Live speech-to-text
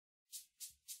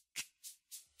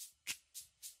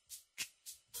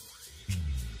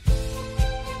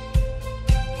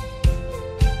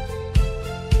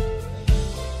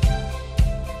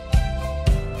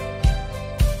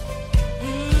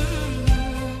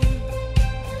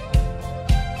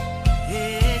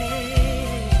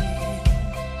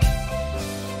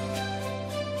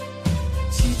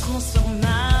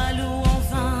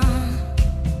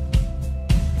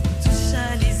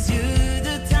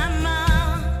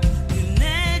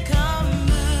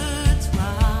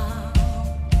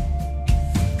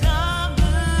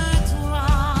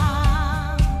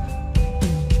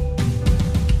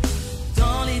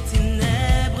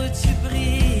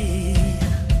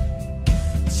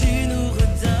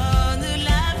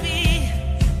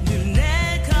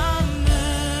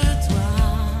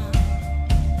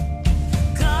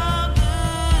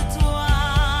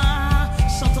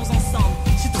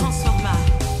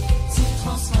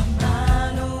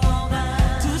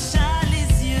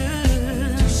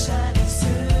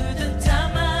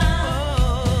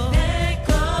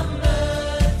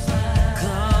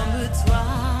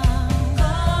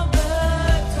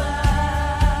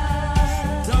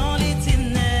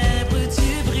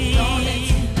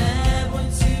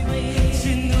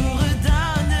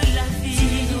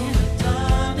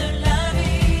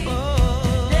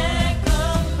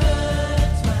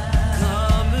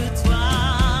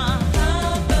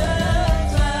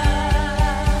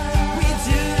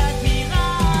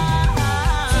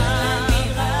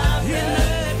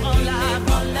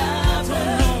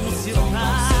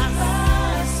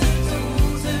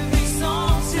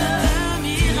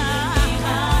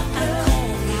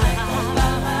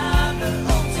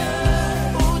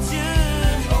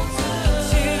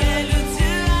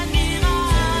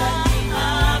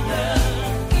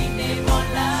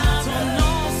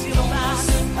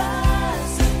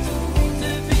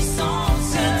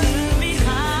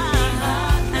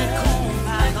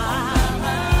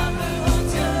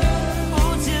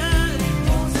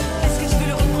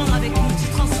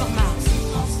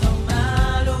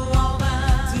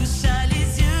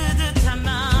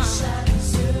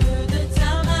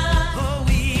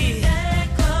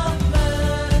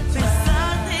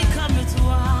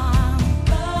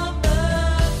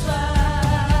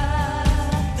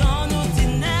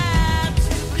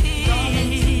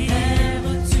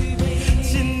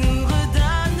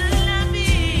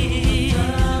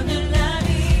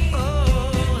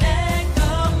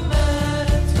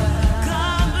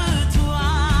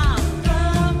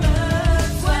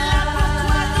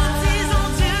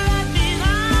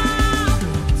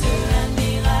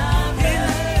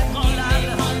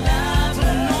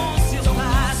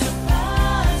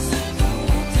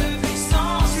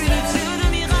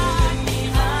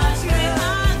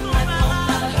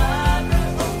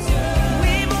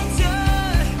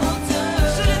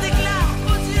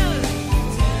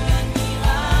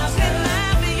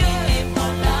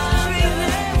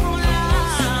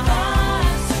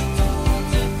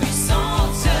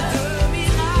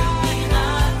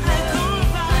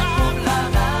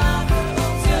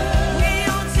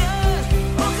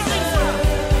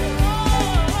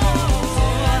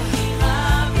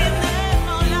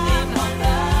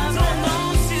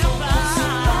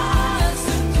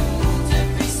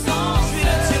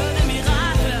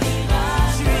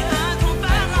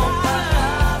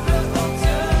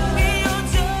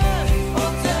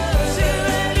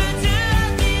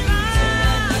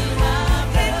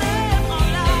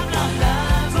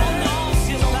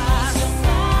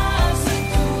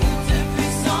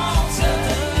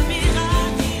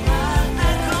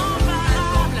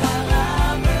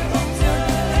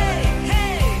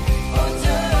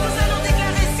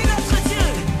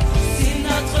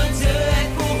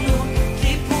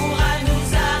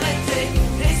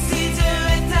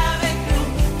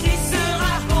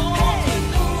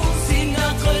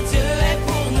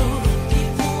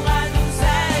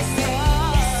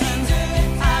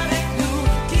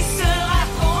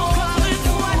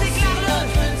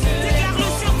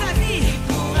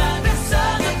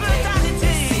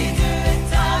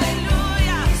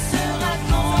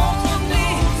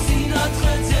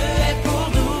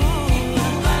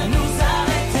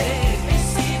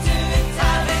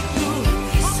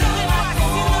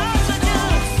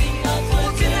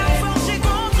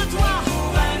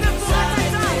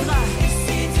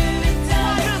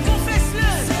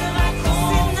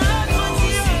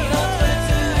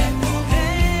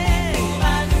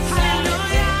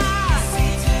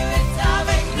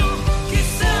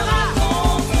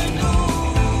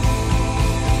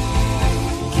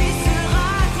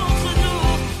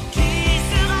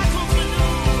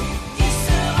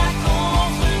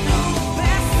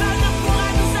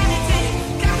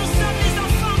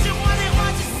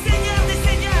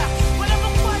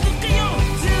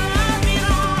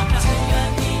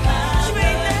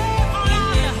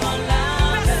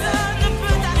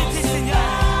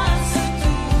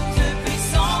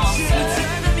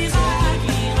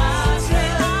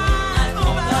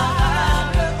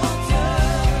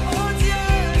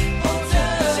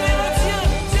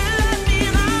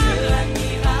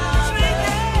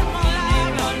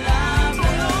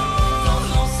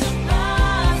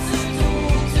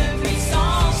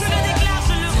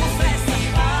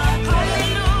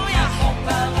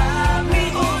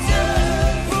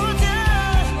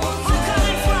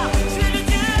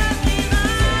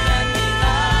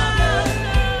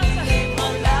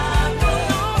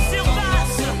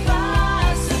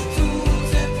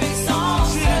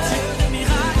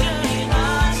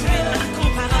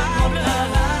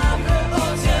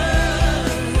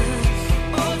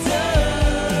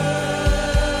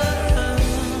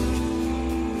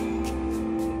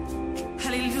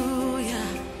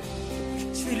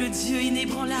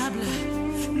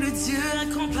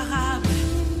incomparable,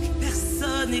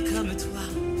 personne n'est comme toi.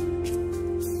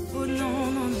 Oh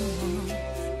non, non, non, non, non,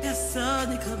 personne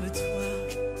n'est comme toi.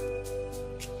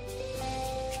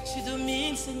 Tu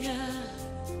domines, Seigneur.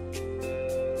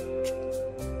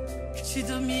 Tu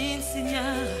domines,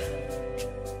 Seigneur.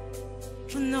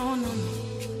 Oh non, non,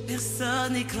 non,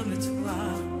 personne n'est comme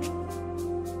toi.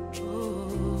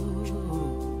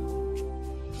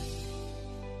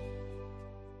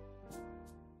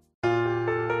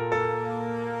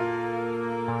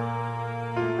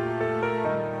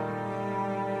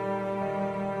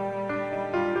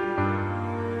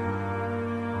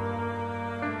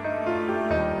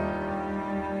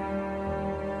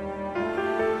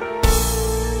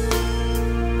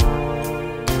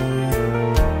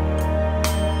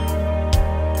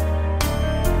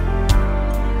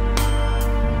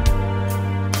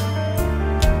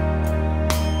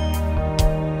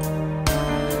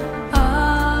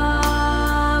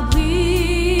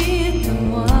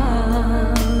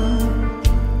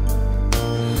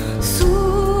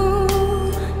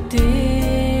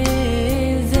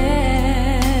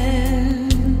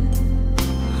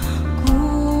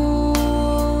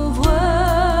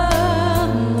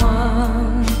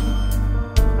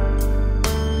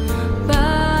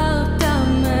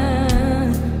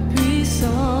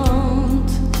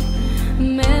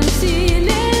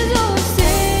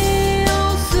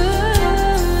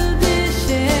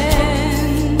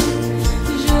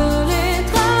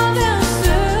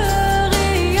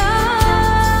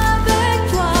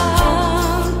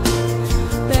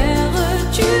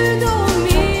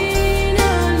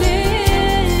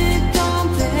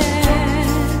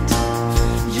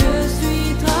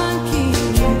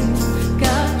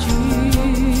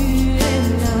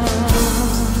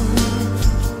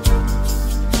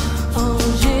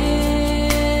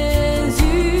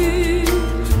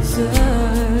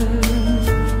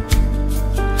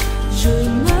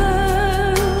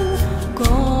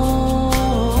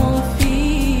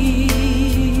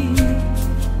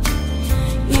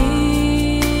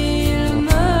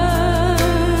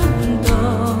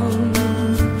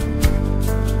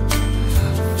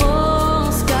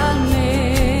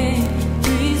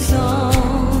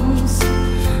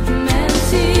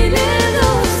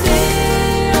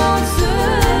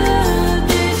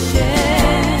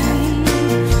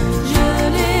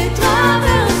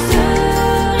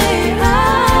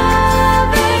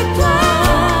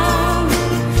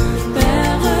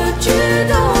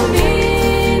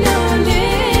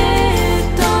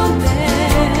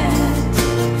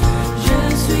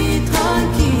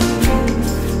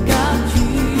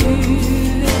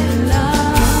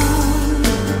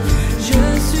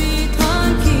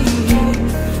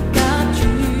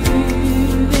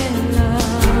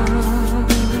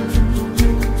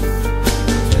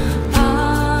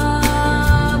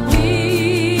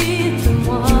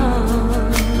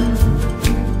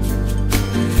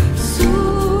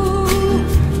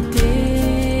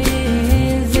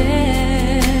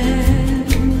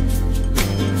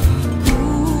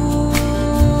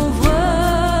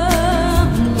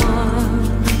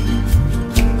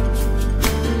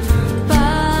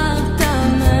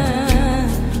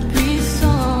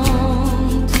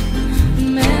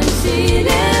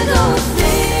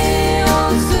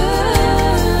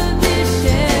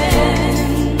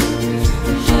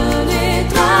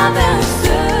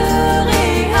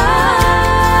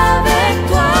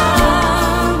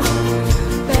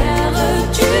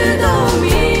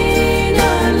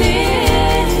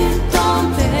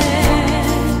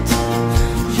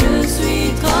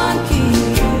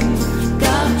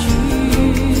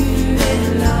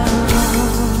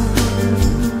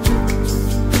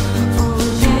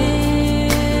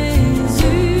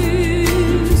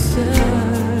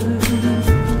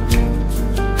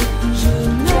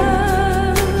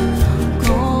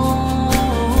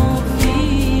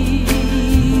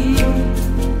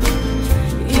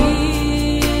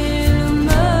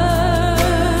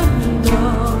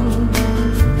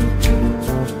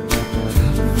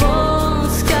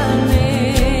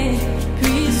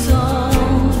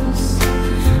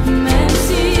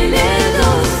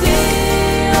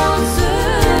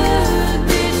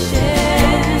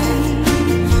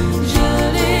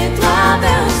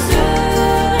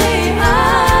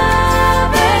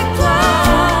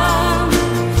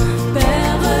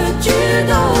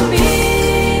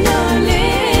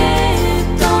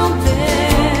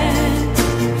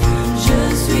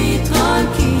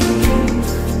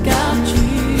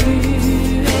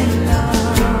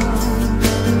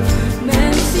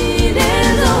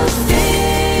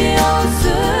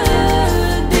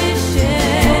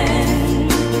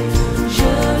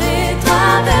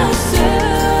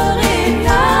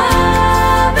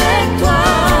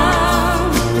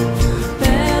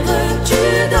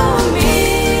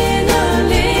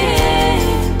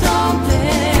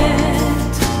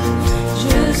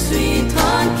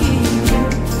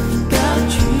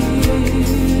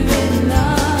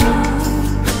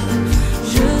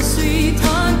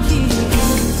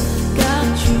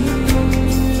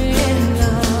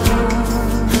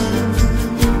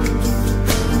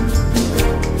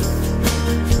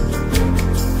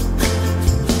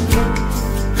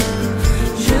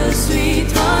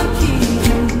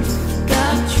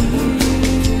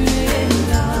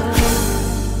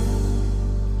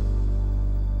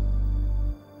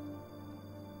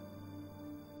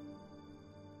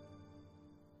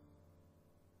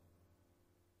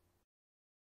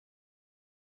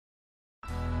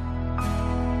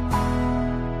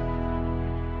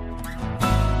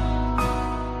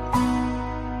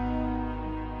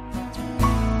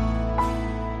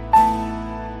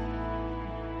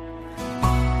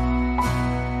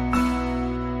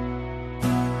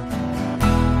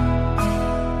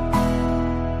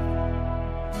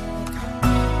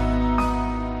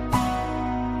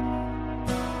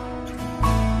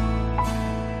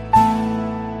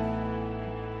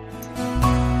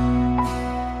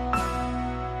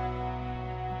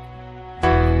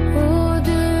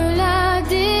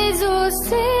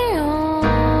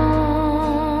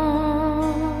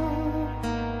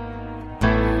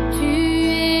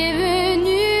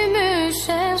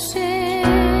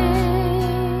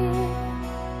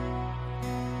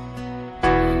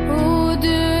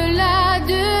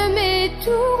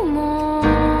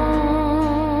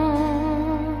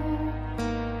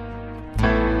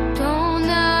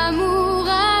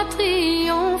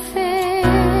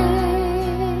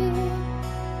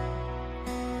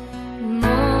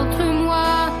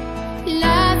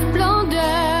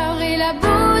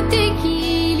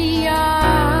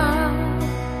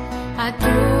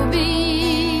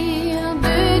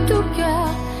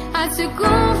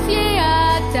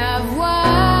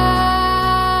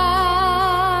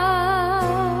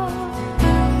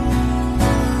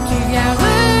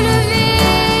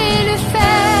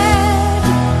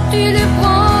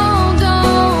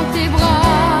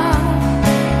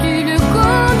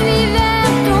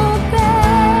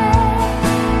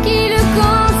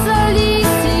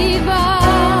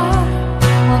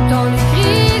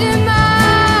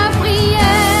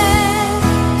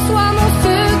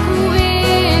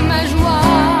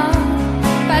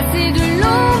 passer de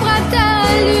l'ombre à ta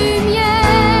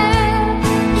lumière.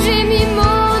 J'ai mis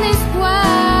mon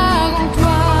espoir en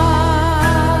toi.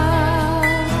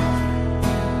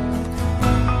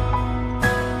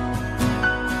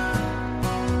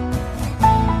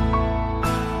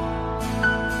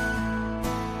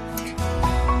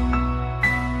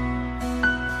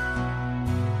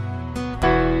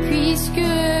 Puisque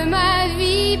ma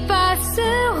vie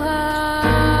passera,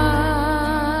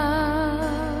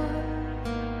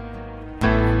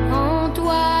 en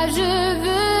toi je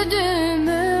veux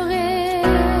demeurer.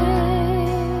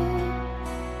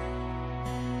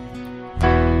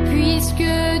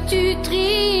 Puisque tu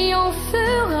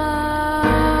triompheras,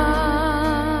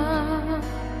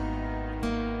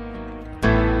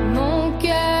 mon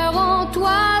cœur en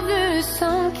toi veut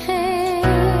s'ancrer.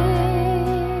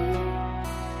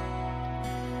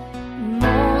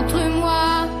 Montre-moi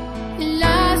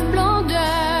la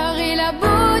splendeur et la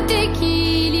beauté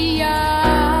qu'il y a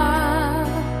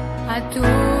à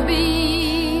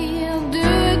t'obéir de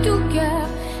tout cœur,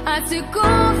 à se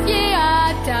confier à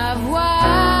ta voix.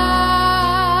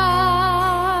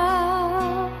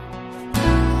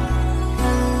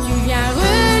 Tu viens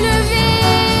relever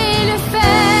le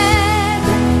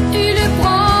faible, tu le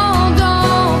prends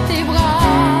dans tes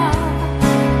bras,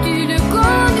 tu le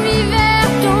conduis vers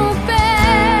ton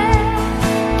Père,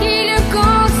 qui le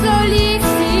console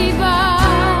ici-bas.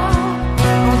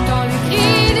 Entends le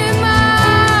cri de ma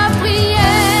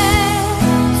prière,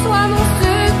 sois mon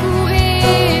secours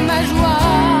et ma joie.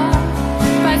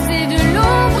 Passer de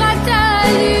l'ombre à ta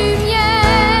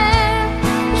lumière,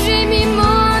 j'ai mis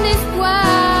mon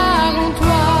espoir en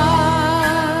toi.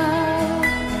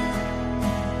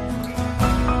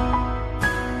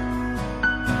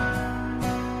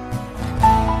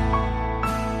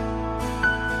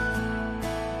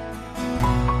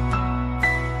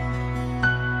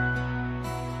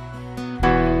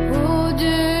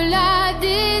 Au-delà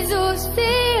des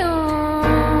océans,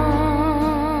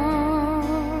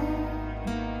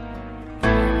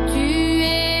 tu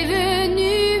es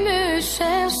venu me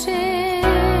chercher.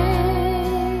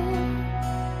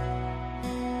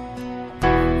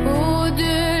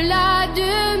 Au-delà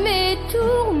de mes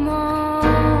tourments,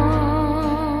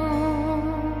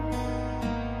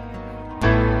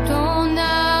 ton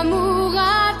amour a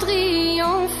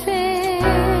triomphé.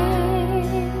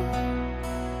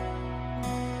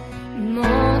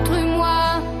 Montre-moi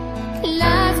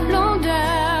la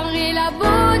splendeur et la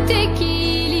beauté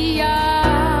qu'il y a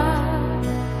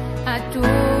à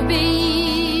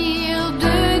t'obéir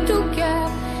de tout cœur,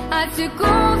 à se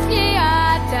confier à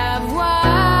ta voix.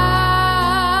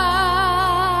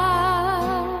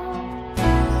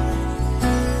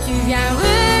 Tu viens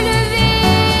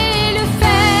relever le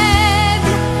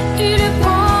faible, tu le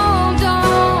prends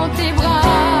dans tes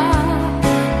bras,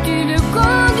 tu le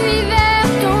conduis vers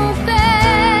ton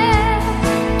Père,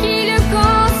 qui le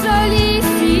console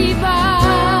ici-bas.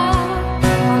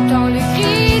 Entends le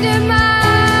cri de ma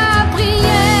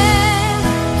prière,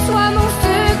 sois mon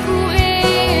secours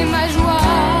et ma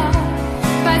joie.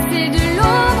 Passer de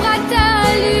l'ombre à ta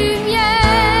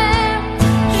lumière,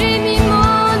 j'ai mis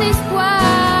mon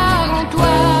espoir en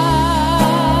toi.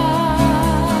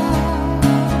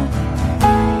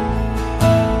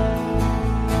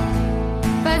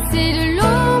 Passer de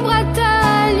l'ombre à ta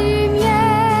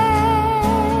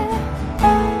lumière,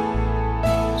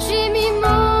 j'ai mis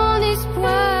mon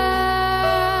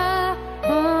espoir en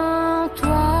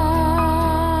toi.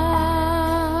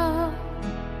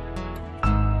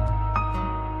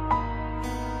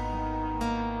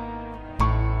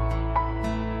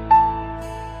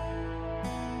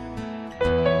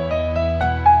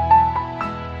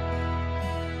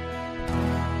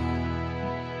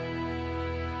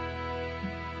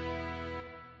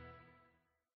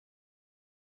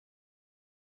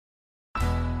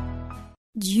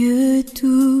 Dieu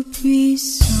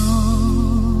Tout-Puissant,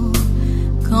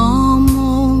 quand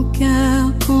mon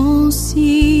cœur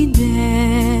considère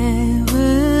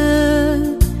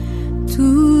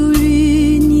tout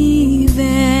l'univers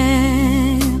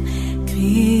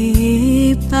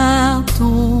créé par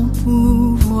ton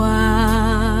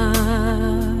pouvoir,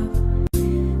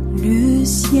 le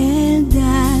ciel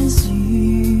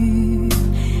d'azur,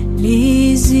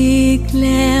 les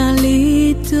éclairs,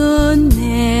 les tonnerres,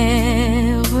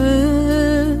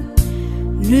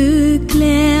 le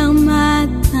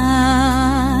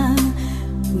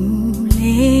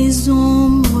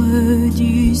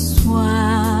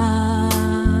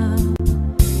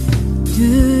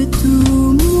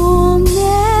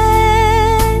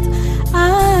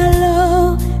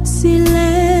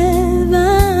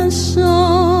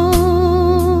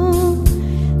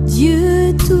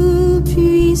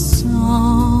Tout-Puissant,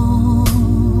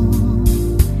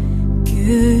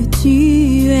 que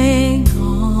tu es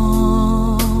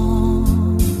grand,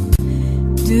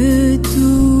 de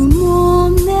tout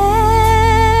mon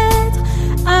être,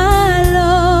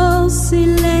 alors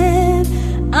s'élève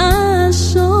un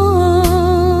chant.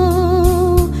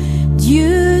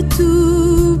 Dieu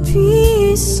Tout-Puissant,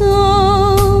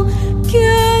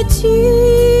 que tu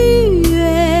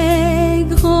es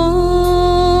grand.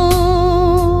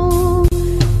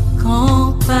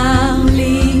 Quand par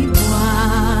les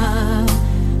bois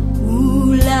ou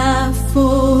la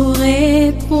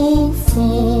forêt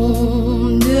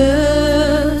profonde,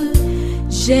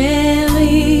 j'erre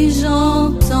et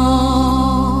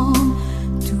j'entends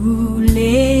tous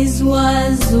les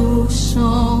oiseaux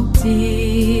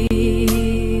chanter.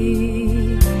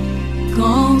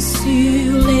 Quand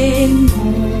sur les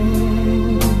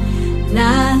monts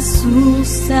la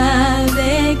source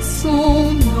avec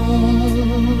son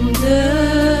onde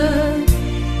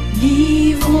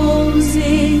livre aux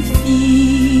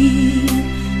zéphyrs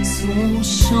son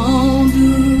chant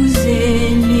doux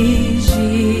et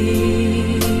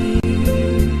léger.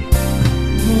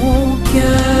 Mon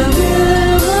cœur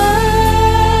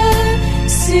heureux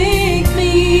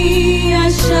s'écrie à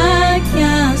chaque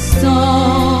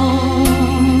instant: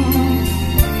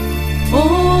 ô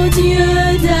Dieu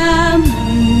d'amour,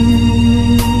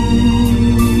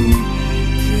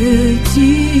 que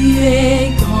tu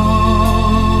es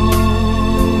grand.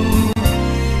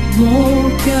 Mon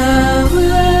cœur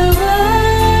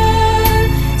heureux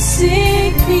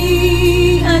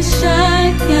s'écrie à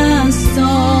chaque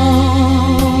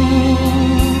instant: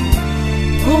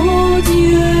 ô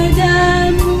Dieu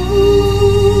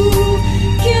d'amour,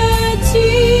 que tu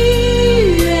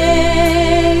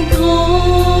es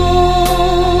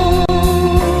grand.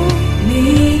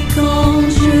 Mais quand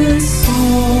je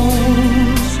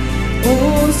songe au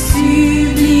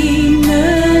sublime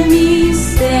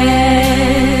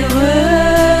mystère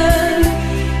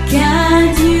qu'un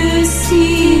Dieu si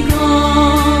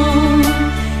grand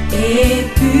ait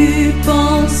pu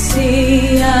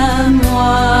penser à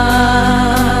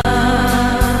moi,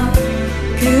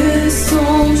 que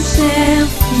son cher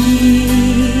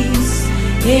Fils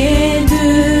est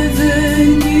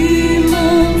devenu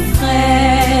mon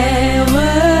frère,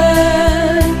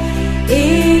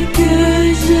 et que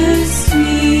je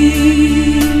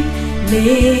suis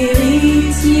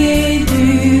l'héritier du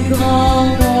grand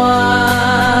roi.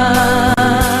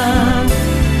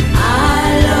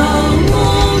 Alors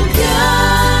mon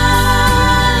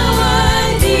cœur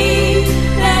dit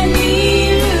la nuit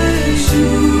le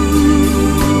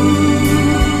jour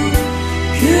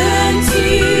que tu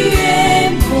es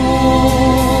bon,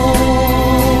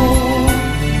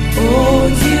 ô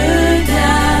Dieu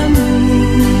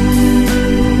d'amour.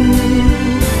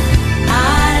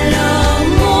 Alors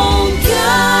mon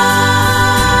cœur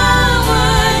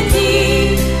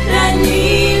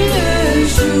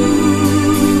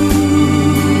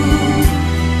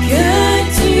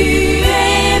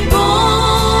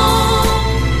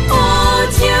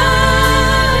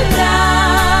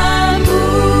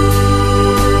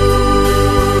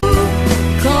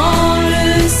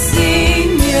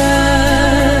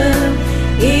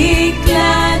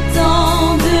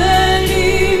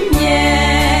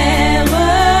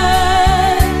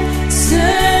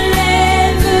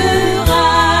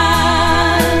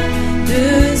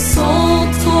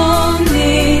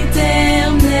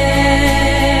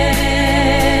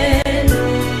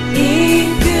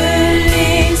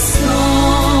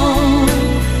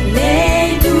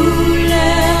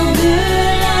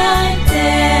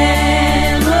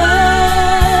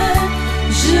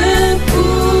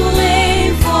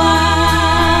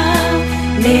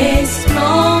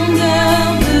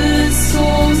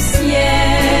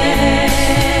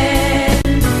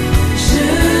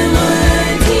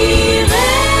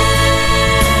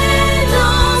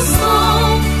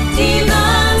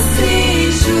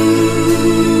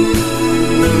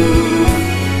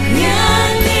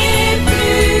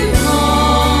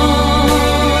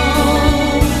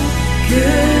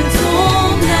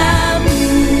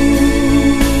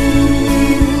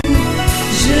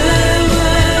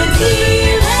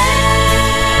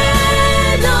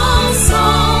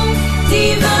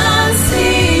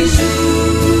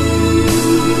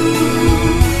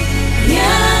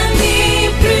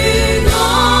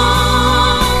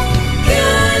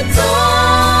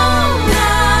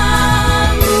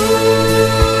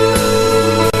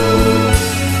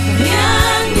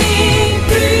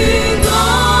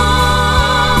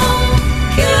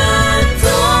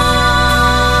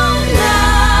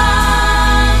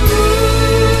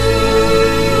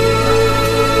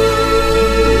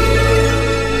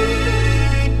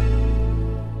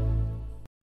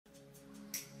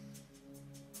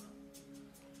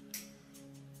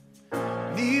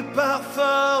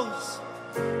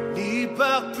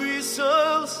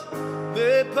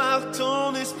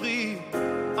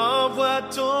envoie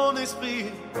ton esprit,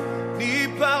 ni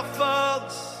par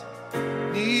force,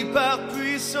 ni par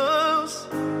puissance,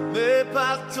 mais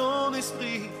par ton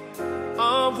esprit,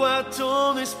 envoie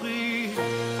ton esprit.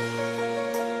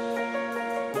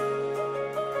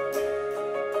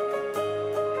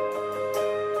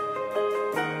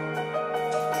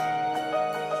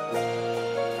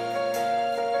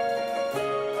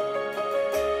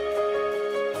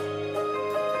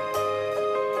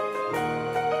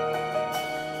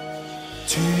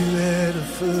 Tu es le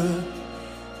feu,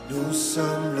 nous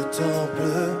sommes le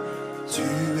temple, tu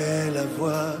es la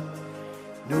voix,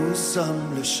 nous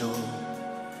sommes le chant.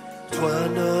 Toi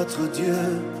notre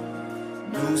Dieu,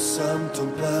 nous sommes ton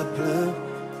peuple,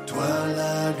 toi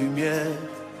la lumière,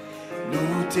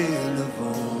 nous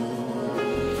t'élevons.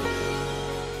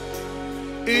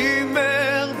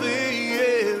 Émerveillé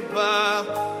par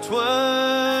toi.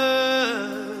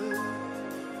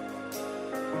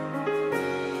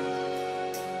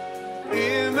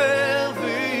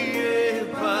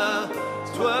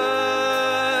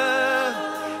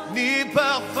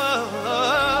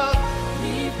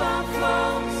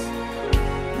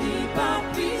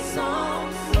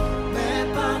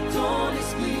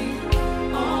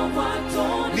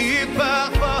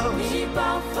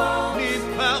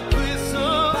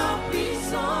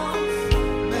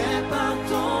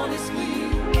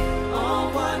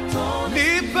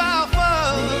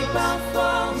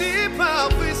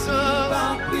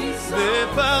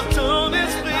 Par ton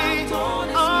esprit,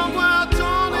 envoie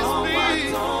ton esprit,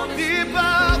 ni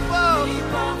par force,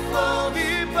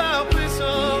 ni par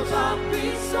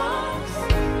puissance,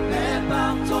 mais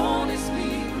par ton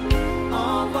esprit,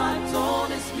 envoie ton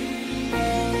esprit.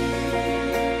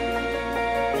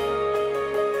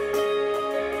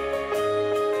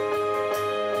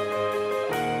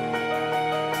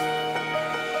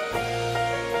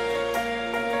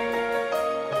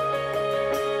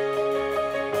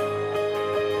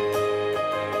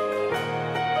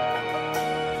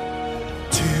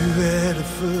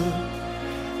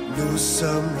 Nous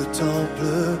sommes le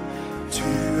temple, tu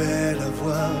es la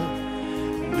voix,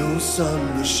 nous sommes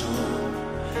le chant.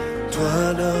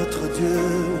 Toi notre Dieu,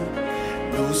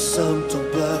 nous sommes ton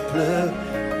peuple,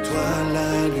 toi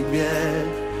la lumière,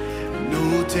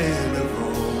 nous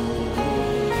t'élevons.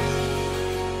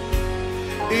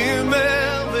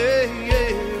 Émerveillé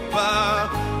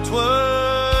par toi.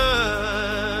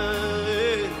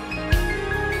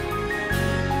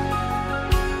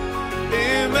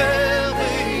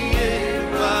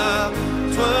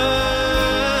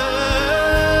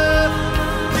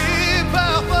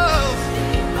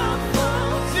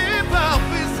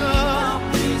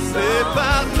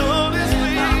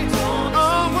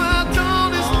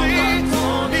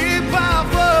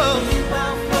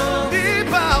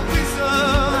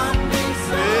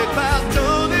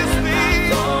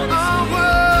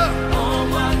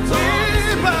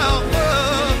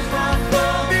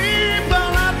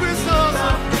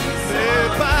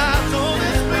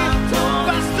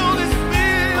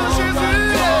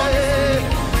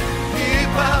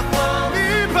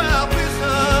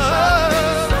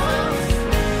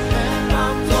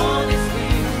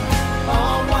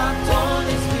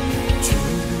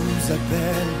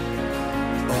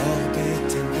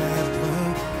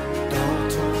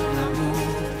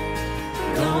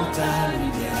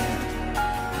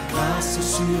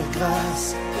 Grâce,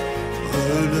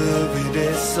 relève et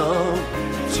descend,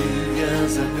 tu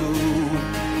viens à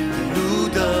nous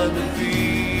donnes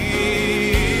vie.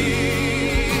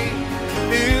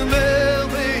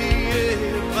 Émerveillé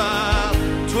par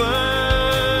toi,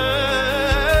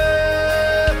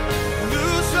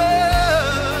 nous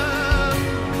sommes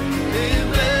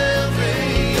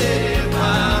émerveillés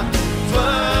par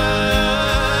toi.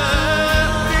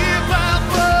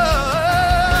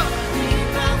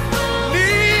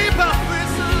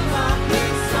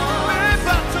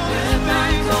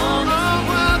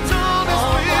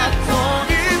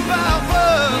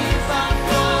 Par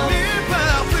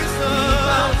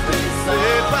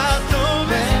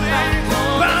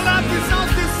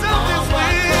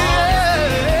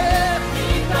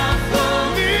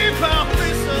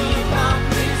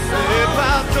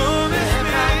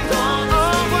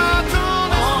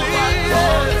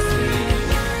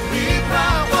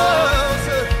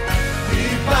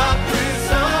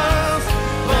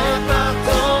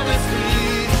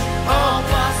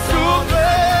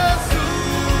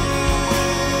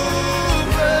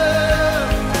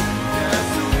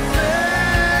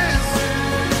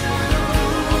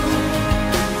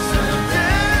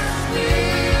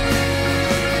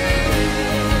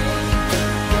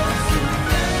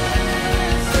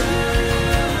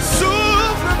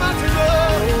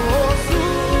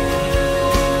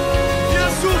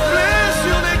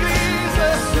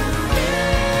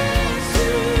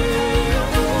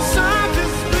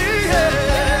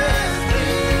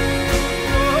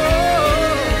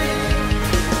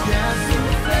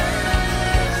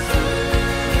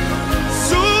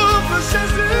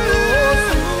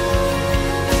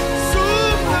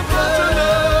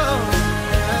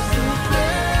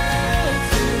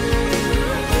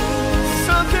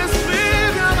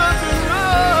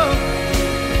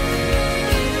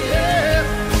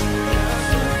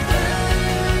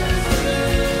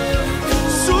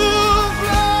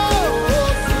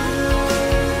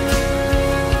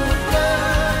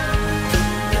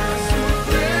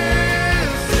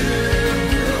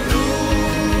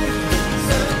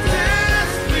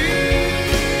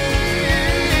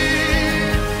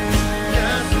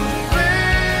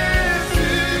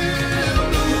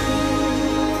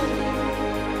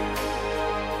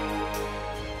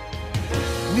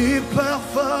ni par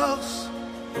force,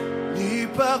 ni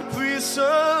par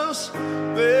puissance,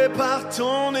 mais par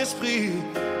ton esprit.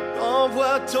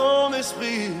 Envoie ton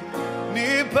esprit,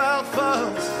 ni par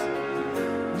force,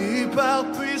 ni par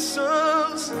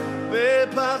puissance, mais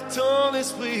par ton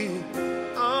esprit.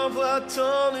 Envoie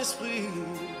ton esprit.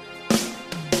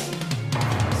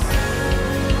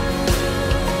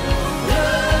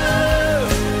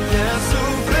 Viens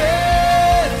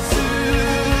souffler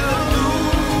sur nous,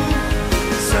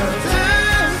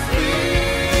 Saint-Esprit.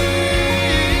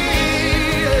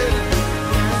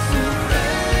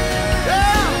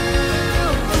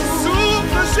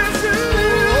 Souffle Jésus,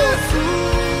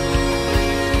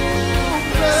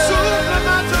 souffle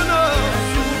maintenant.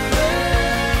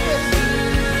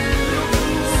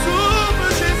 Souffle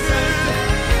Jésus.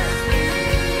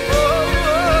 Oh, oh.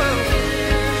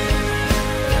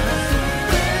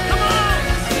 Come on.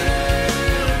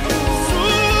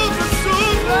 Souffle,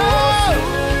 souffle.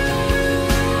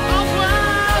 Envoie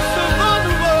ce vent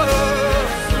nouveau.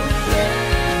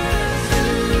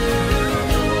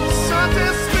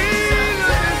 Saint-Esprit,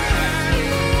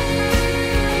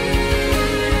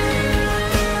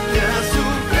 viens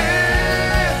souffler.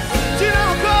 Dis-le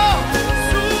encore.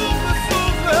 Souffle,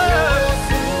 souffle.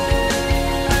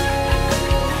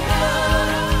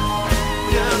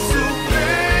 Viens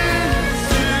souffler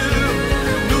sur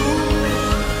nous.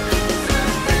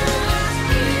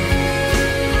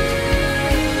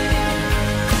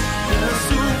 Viens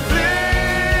souffler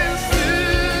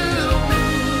sur nous.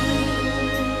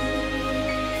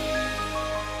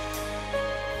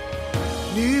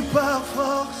 Ni par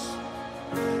force,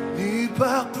 ni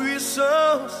par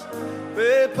puissance,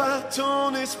 mais par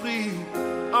ton esprit.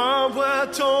 Envoie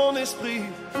ton esprit.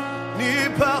 Ni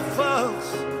par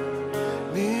force,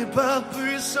 ni par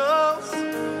puissance,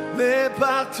 mais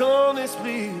par ton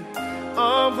esprit.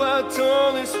 Envoie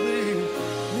ton esprit.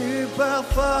 Ni par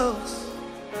force,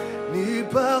 ni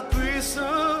par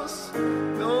puissance,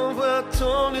 mais envoie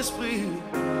ton esprit.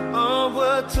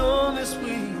 Envoie ton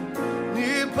esprit.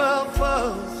 Ni par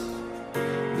force,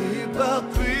 ni par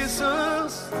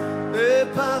puissance, mais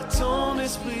par ton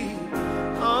esprit.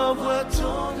 Envoie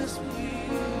ton esprit.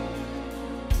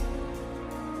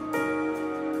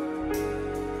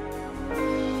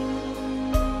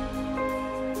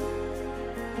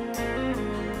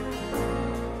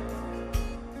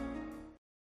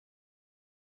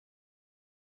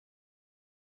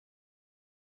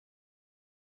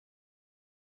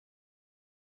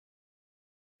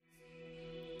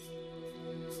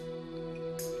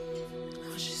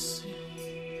 Oh Jésus,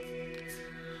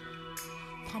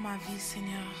 prends ma vie,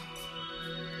 Seigneur.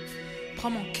 Prends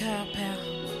mon cœur, Père.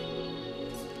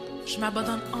 Je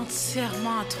m'abandonne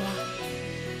entièrement à toi.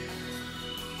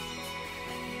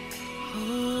 Oh,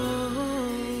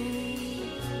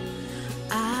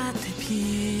 à tes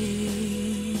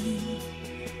pieds,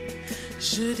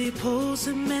 je dépose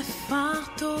mes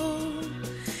fardeaux,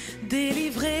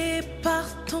 délivrés par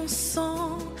ton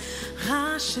sang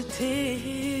racheté.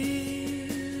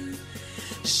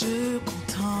 Je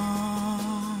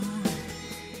contemple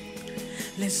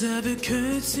les œuvres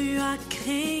que tu as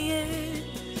créées,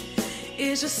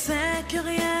 et je sais que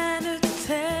rien ne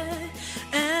t'est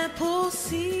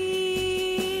impossible.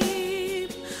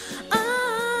 À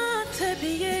tes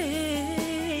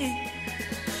pieds,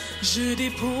 je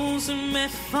dépose mes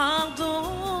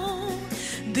fardeaux,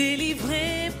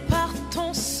 délivrés par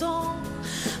ton sang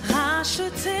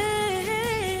racheté.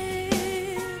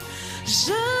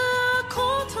 Je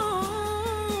contemple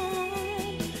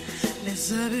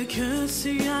les œuvres que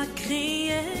tu as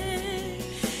créées,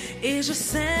 et je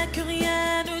sais que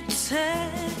rien ne t'est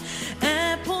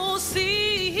impossible.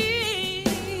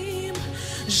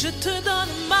 Je te donne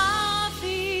ma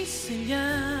vie,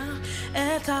 Seigneur,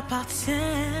 elle t'appartient.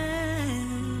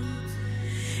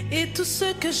 Et tout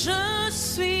ce que je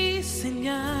suis,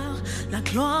 Seigneur, la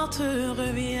gloire te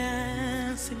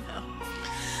revient, Seigneur.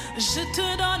 Je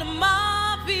te donne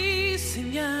ma vie,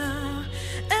 Seigneur,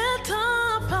 elle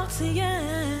t'appartient.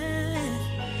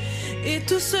 Et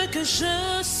tout ce que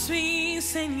je suis,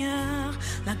 Seigneur,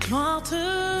 la gloire te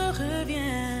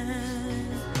revient.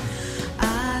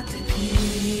 À tes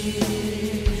pieds,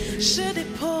 je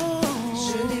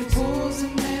dépose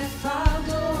mes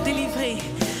fardeaux, délivrés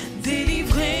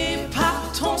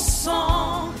par ton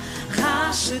sang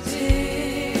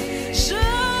racheté. Je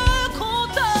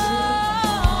contemple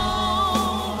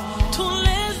tous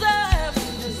les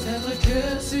œuvres que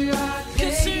tu as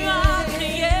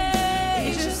créées.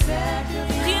 Et je sais que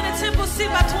rien n'est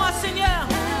impossible à toi, Seigneur.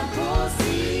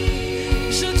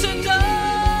 Je te donne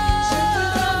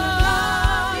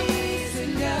ma vie,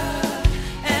 Seigneur,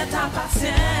 elle t'appartient.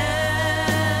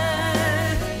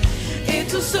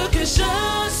 tout ce que je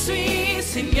suis,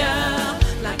 Seigneur,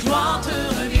 la gloire te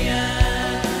revient.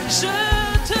 Je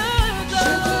te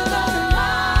donne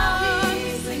ma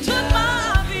vie, Seigneur, toute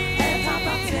ma vie, elle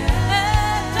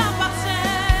t'appartient.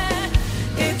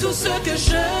 Et tout ce que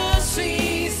je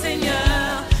suis,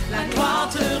 Seigneur, la gloire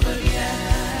te revient.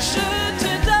 Je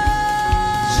te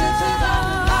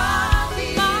donne ma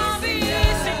vie,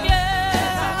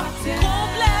 Seigneur,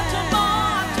 complètement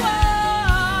à toi.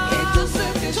 Et tout ce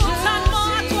que totalement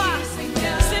à toi,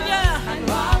 Seigneur, la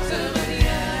gloire te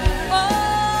revient. Oh,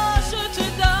 je te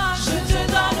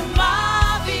donne ma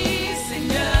vie,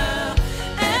 Seigneur,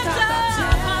 elle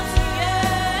t'appartient.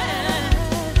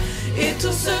 Et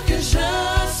tout ce que je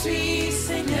suis,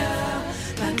 Seigneur,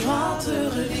 la gloire te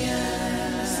revient,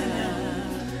 Seigneur.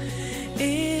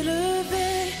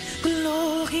 Élevé,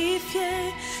 glorifié,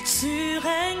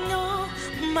 surrégnant,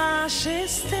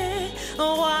 majesté,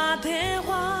 roi des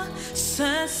rois,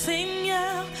 Saint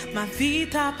Seigneur, ma vie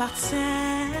t'appartient.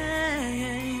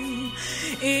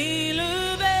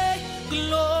 Élevé,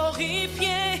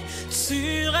 glorifié,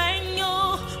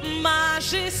 surrégnant,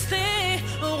 majesté,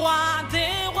 roi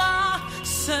des rois,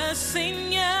 Saint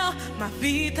Seigneur, ma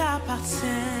vie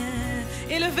t'appartient.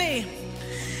 Élevé,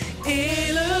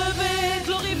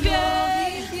 glorifié,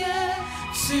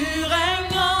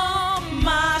 surrégnant,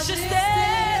 majesté,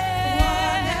 roi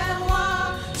des rois,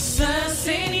 Saint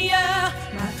Seigneur,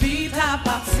 ma vie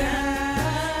t'appartient.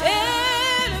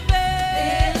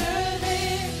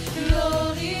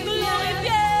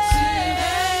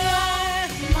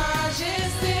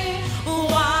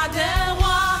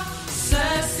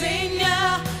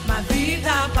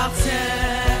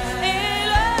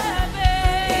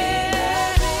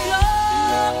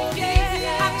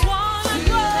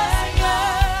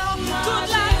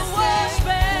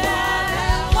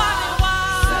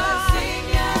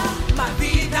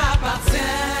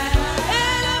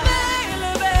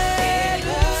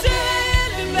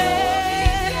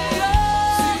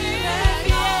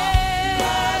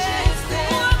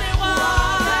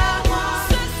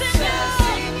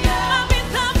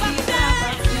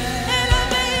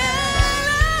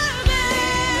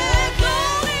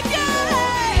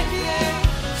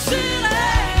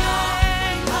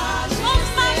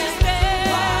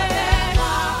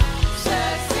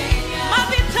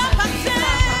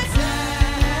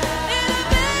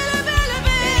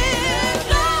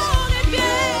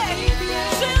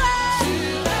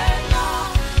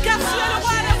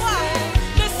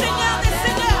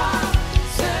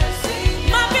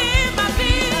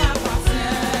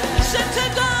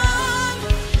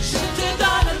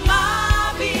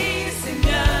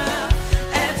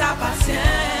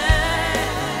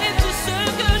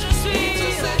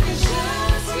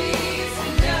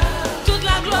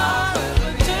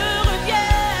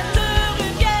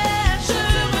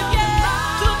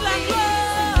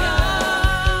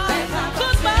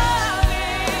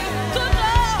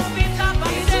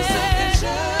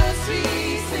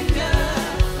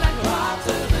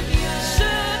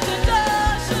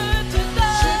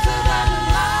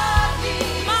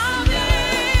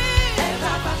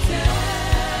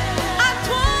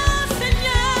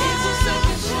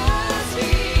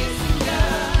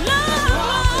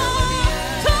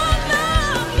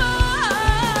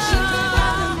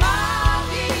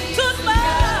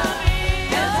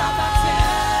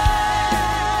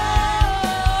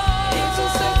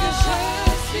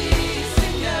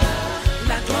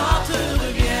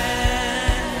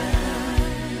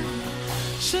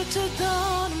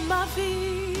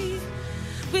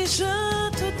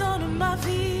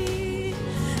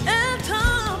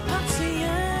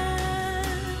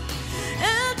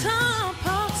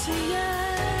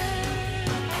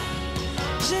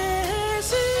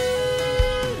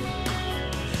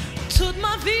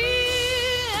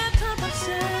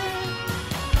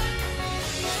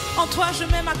 En toi je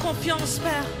mets ma confiance,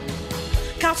 Père,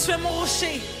 car tu es mon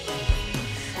rocher,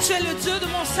 tu es le Dieu de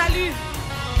mon salut.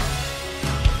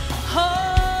 Oh,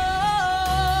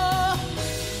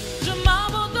 je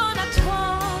m'abandonne à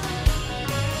toi,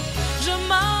 je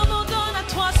m'abandonne à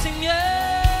toi, Seigneur.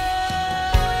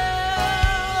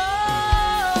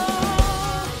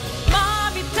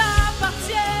 Ma vie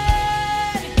t'appartient.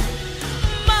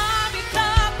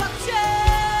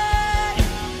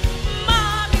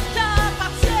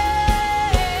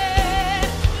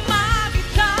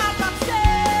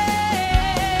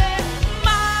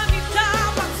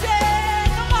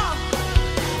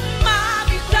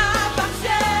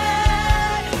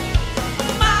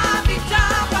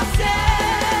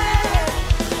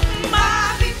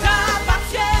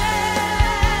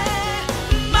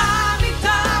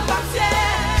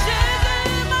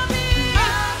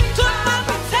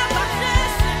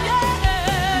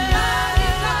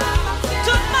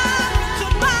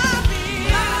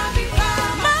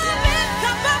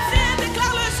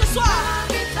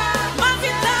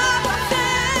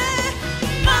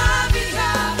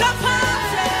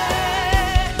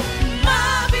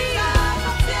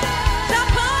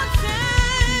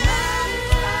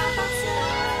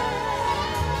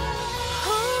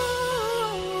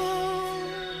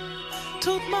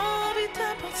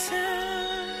 t'appartient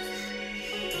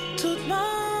toute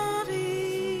ma vie.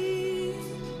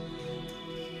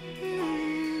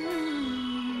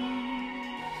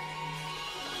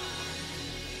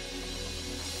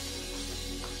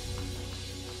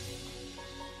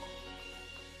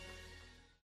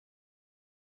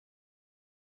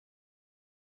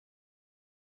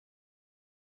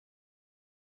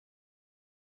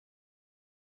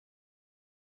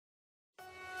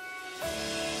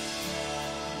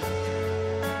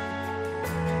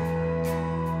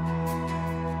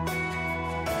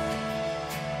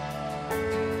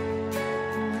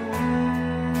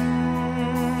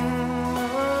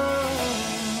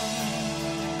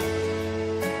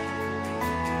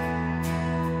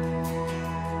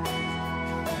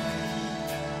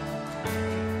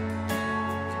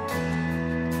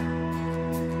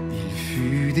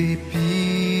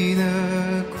 D'épines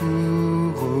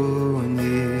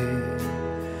couronné,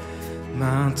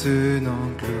 maintenant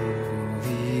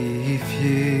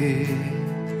glorifié,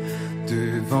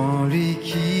 devant lui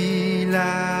qui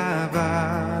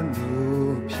lava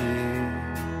nos pieds,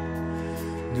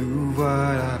 nous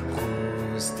voilà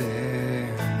prosternés.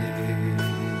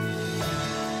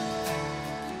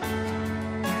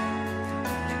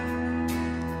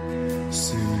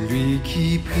 Celui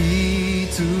qui prit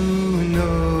tous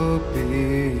nos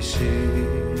péchés,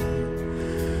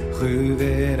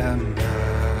 revêt la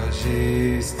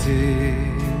majesté,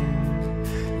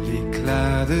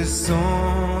 l'éclat de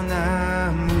son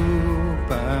amour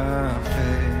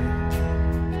parfait,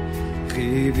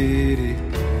 révélé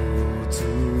pour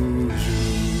toujours.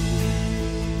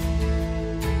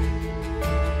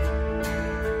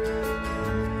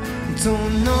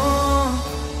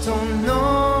 Ton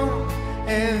nom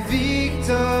est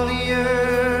victorieux,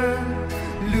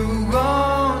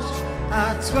 louange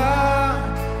à toi,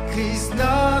 Christ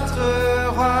notre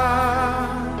roi.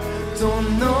 Ton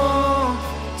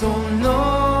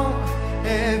nom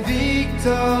est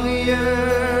victorieux,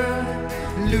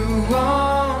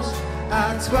 louange à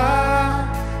toi,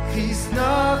 Christ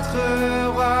notre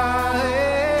roi.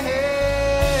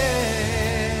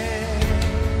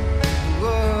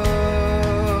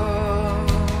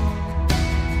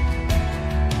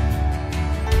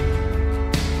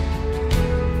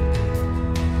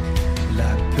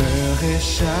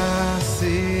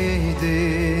 Chassé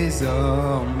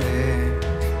désormais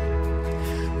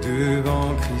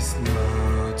devant Christ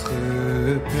notre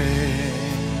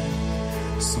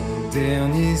Père, son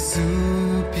dernier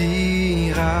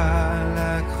soupir à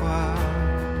la croix,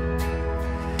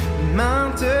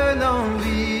 maintenant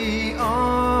vis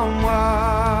en moi.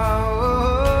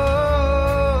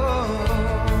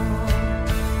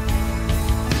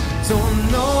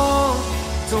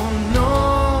 Ton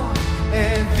nom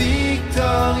est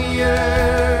victorieux,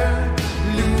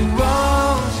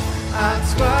 louange à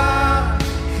toi,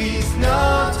 Christ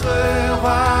notre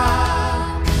roi.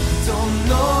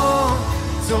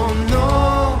 Ton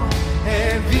nom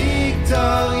est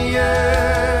victorieux,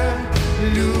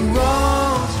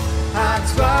 louange à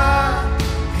toi,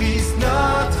 Christ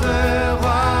notre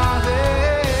roi.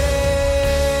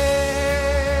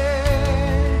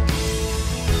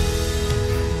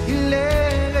 Il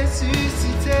est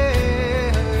ressuscité.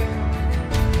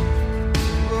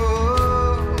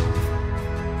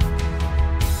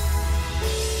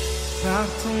 Par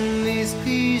ton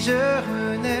esprit je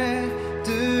renais,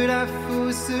 de la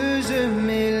fosse je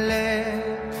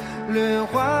m'élève. Le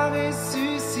roi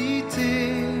ressuscité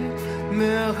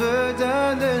me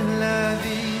redonne la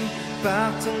vie.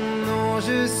 Par ton nom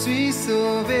je suis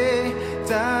sauvé,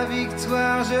 ta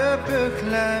victoire je peux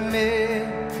clamer.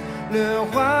 Le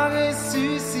roi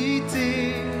ressuscité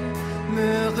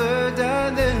me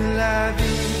redonne la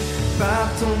vie. Par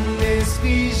ton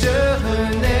esprit je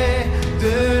renais,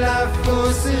 de la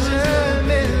fosse je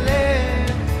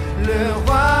m'élève. Le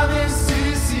roi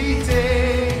ressuscité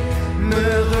me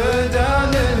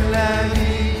redonne la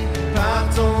vie. Par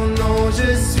ton nom je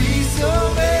suis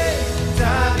sauvé,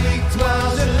 ta victoire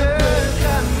je peux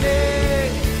clamer.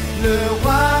 Le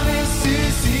roi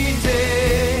ressuscité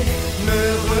me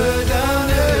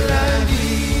redonne la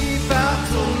vie. Par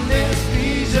ton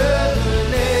esprit je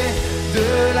renais, de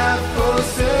la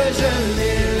fosse je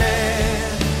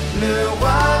m'élève.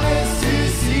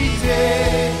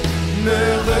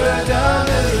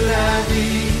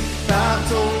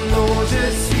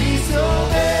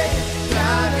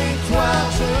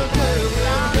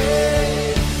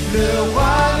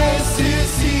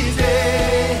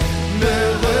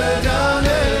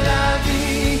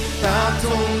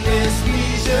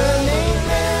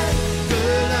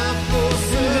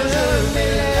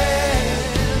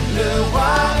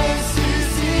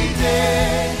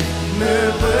 me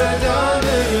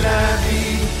redonne la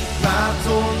vie. Par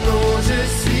ton nom je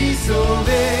suis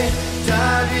sauvé, ta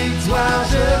victoire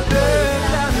je peux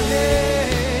l'amener.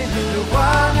 Le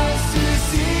roi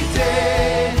ressuscité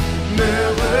me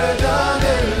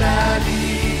redonne la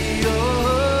vie. Oh,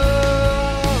 oh,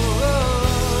 oh.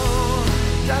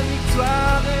 Ta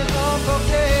victoire est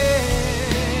remportée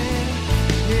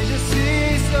et je suis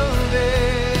sauvé.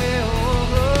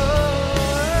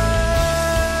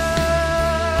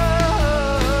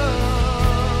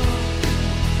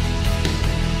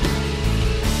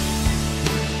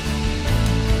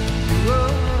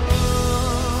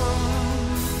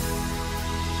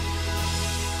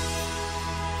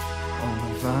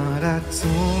 La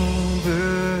tombe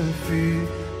fut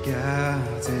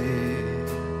gardée,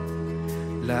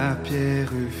 la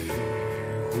pierre fut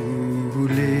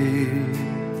roulée,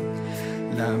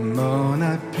 la mort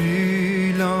n'a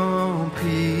pu l'emprisonner.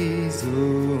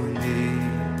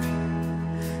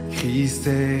 Christ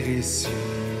est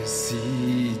ressuscité,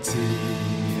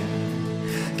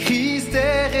 Christ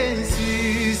est ressuscité.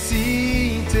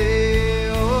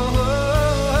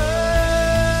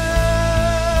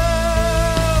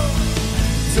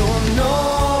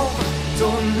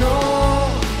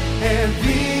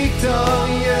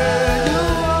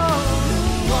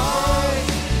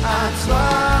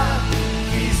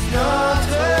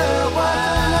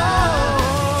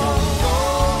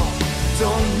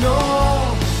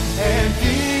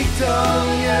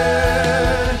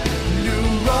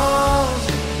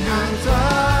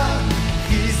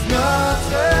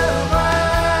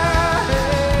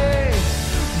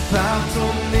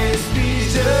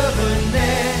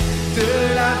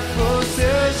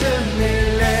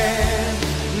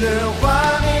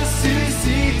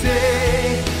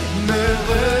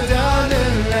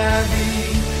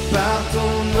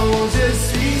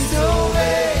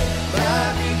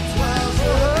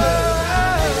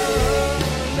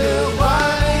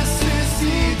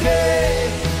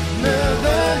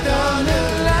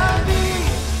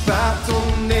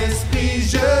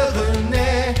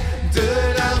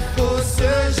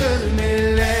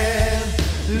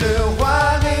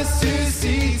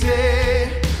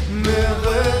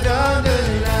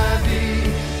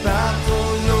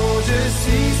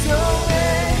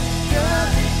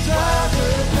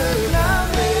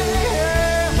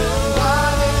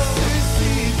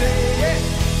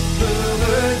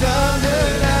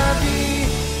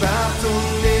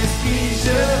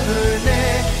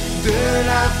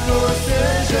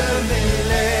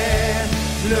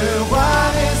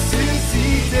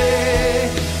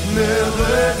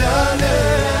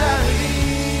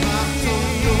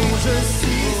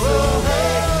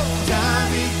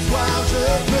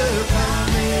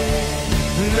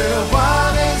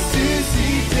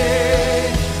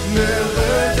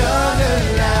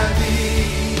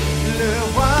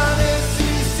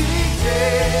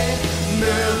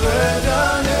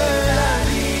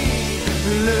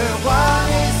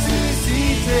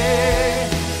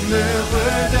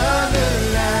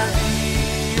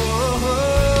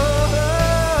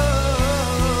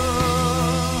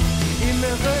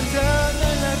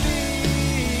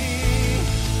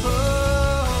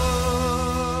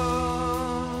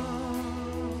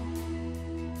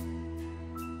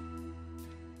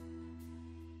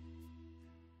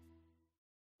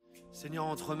 Seigneur,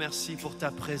 on te remercie pour ta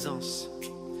présence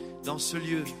dans ce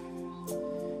lieu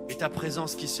et ta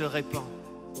présence qui se répand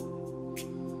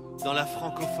dans la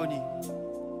francophonie.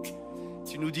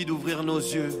 Tu nous dis d'ouvrir nos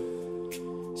yeux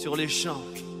sur les champs,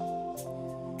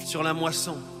 sur la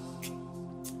moisson.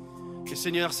 Et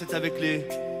Seigneur, c'est avec les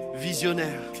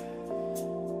visionnaires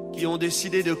qui ont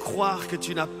décidé de croire que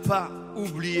tu n'as pas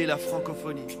oublié la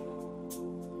francophonie,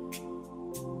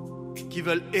 qui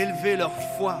veulent élever leur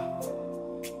foi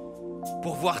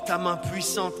pour voir ta main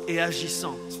puissante et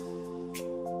agissante.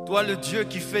 Toi, le Dieu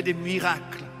qui fait des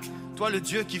miracles, toi, le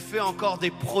Dieu qui fait encore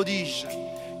des prodiges,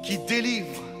 qui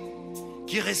délivre,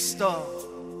 qui restaure,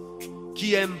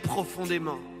 qui aime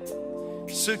profondément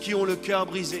ceux qui ont le cœur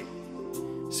brisé,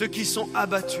 ceux qui sont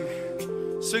abattus,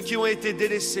 ceux qui ont été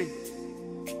délaissés.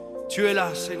 Tu es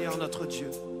là, Seigneur notre Dieu,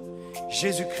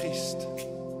 Jésus-Christ.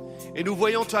 Et nous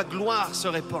voyons ta gloire se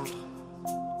répandre.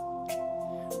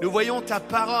 Nous voyons ta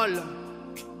parole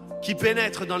qui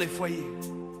pénètre dans les foyers.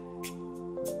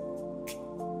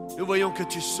 Nous voyons que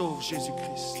tu sauves,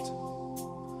 Jésus-Christ.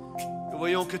 Nous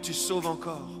voyons que tu sauves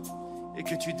encore et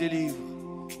que tu délivres.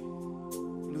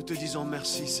 Nous te disons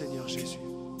merci, Seigneur Jésus.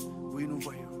 Oui, nous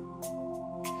voyons.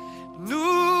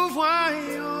 Nous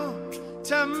voyons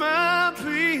ta main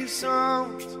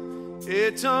puissante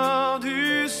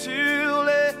étendue sur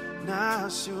les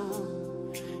nations.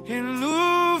 Et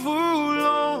nous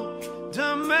voulons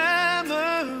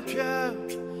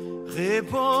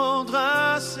répondre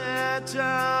à cet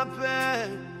appel.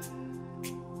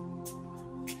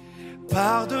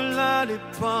 Par-delà les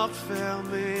portes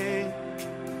fermées,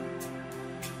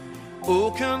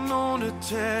 aucun nom ne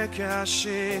t'est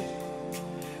caché.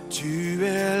 Tu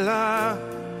es là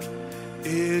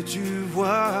et tu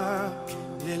vois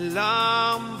les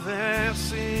larmes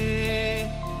versées.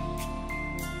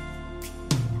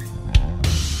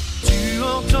 Tu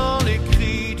entends les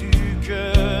cris du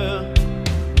cœur,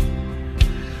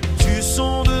 du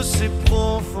son de ses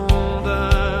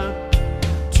profondeurs.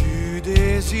 Tu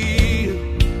désires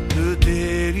le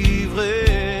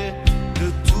délivrer de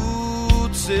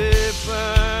toutes ses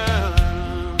peurs.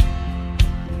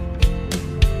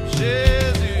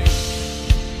 Jésus,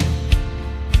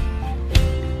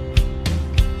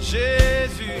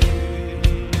 Jésus,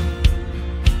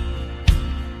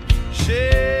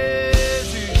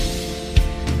 Jésus,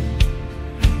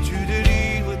 tu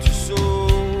délivres, tu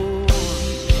sauves.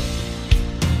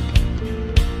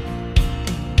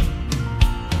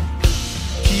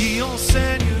 Qui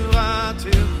enseignera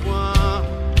tes voix?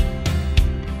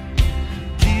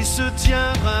 Qui se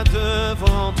tiendra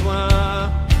devant toi?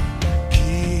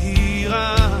 Qui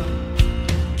ira?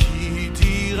 Qui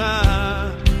dira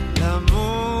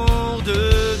l'amour de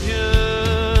Dieu?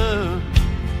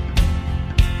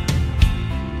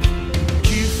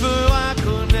 Qui fera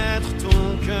connaître ton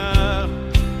cœur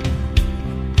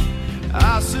à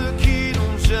ceux qui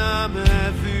n'ont jamais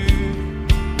vu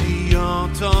ni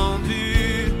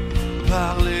entendu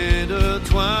parler de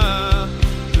toi,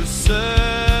 le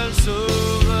seul sauveur.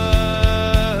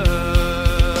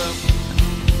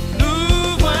 Nous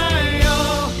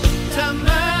voyons ta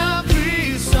main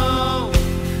puissante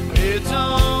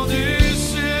étendue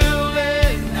sur les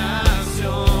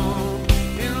nations,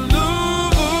 et nous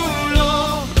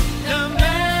voulons d'un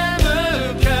même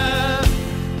cœur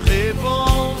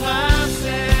répondre à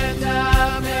cet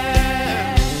appel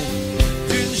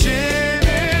d'une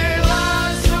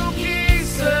génération qui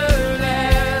se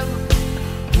lève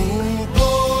pour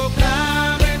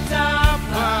proclamer ta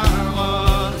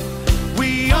parole.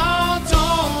 Oui, en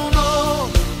ton nom,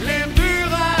 les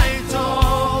murailles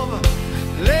tombent,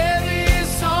 les vies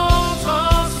sont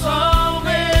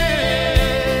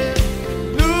transformées.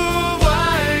 Nous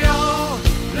voyons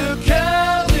le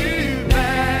cœur du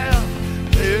Père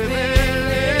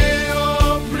révélé au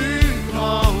plus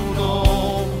grand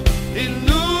nombre, et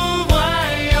nous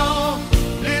voyons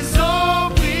les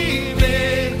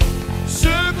opprimés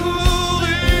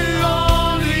secourus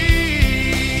en lui.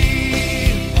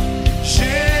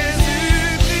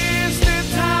 Jésus-Christ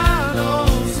est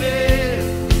annoncé,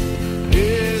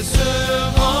 et ce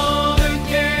vent de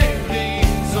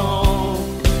guérison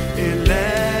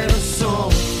élève son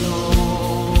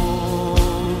nom,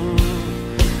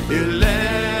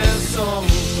 élève son nom.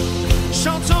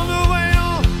 Chantons, nous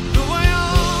voyons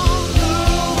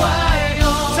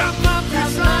ta main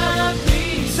puissante,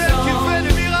 celle qui fait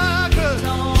des miracles,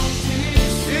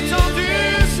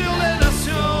 étendue sur les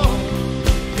nations,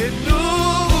 et nous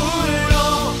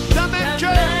voulons d'un même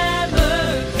cœur,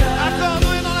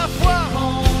 accordés dans la foi.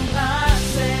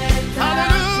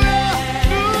 Alléluia,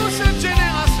 nous cette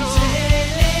génération,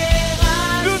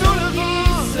 nous nous levons,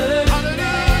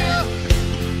 alléluia,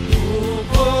 pour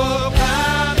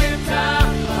proclamer ta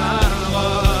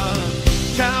parole.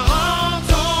 Car en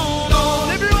ton nom,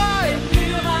 les murailles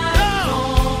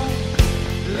tombent,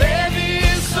 les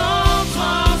vies sont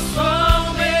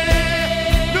transformées.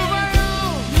 Nous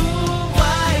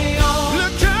voyons le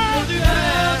cœur du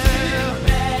Père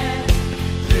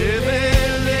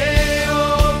révélé au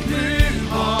plus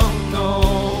grand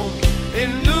nombre, et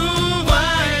nous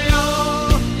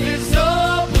voyons les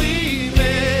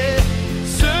opprimés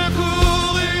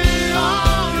secourus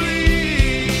en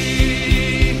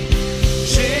lui.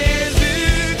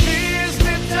 Jésus-Christ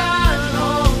est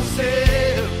annoncé,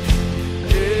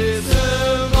 et ce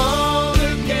vent de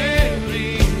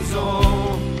guérison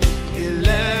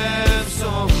élève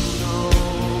son nom,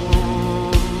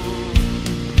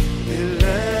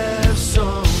 élève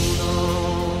son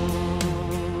nom.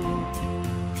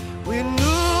 Oui,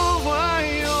 nous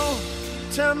voyons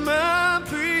ta main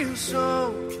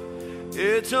puissante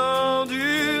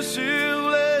étendue sur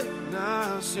les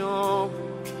nations,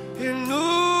 et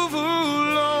nous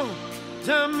voulons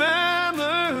d'un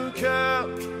même cœur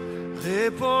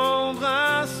répondre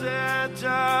à cet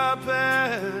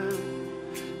appel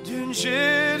d'une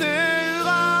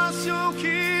génération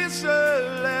qui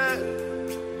se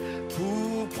lève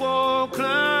pour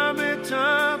proclamer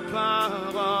ta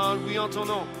parole. Oui, en ton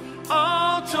nom,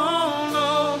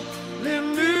 les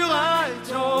murailles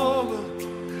tombent,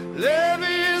 les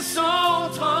vies sont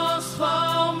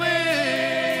transformées.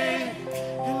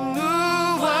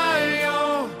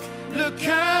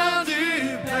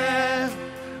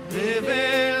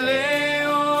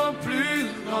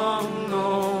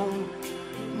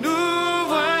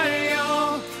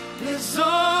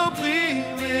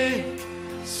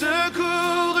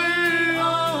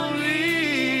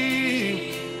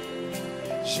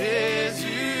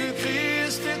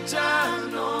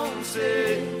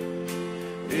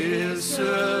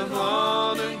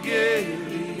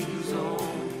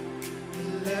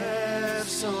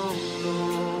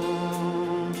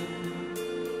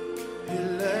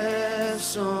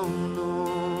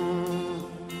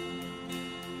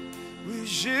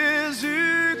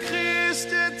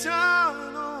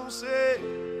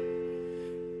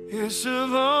 Et ce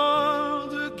vent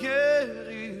de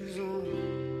guérison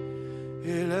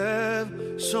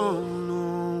élève son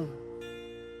nom,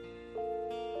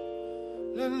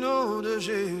 le nom de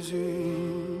Jésus.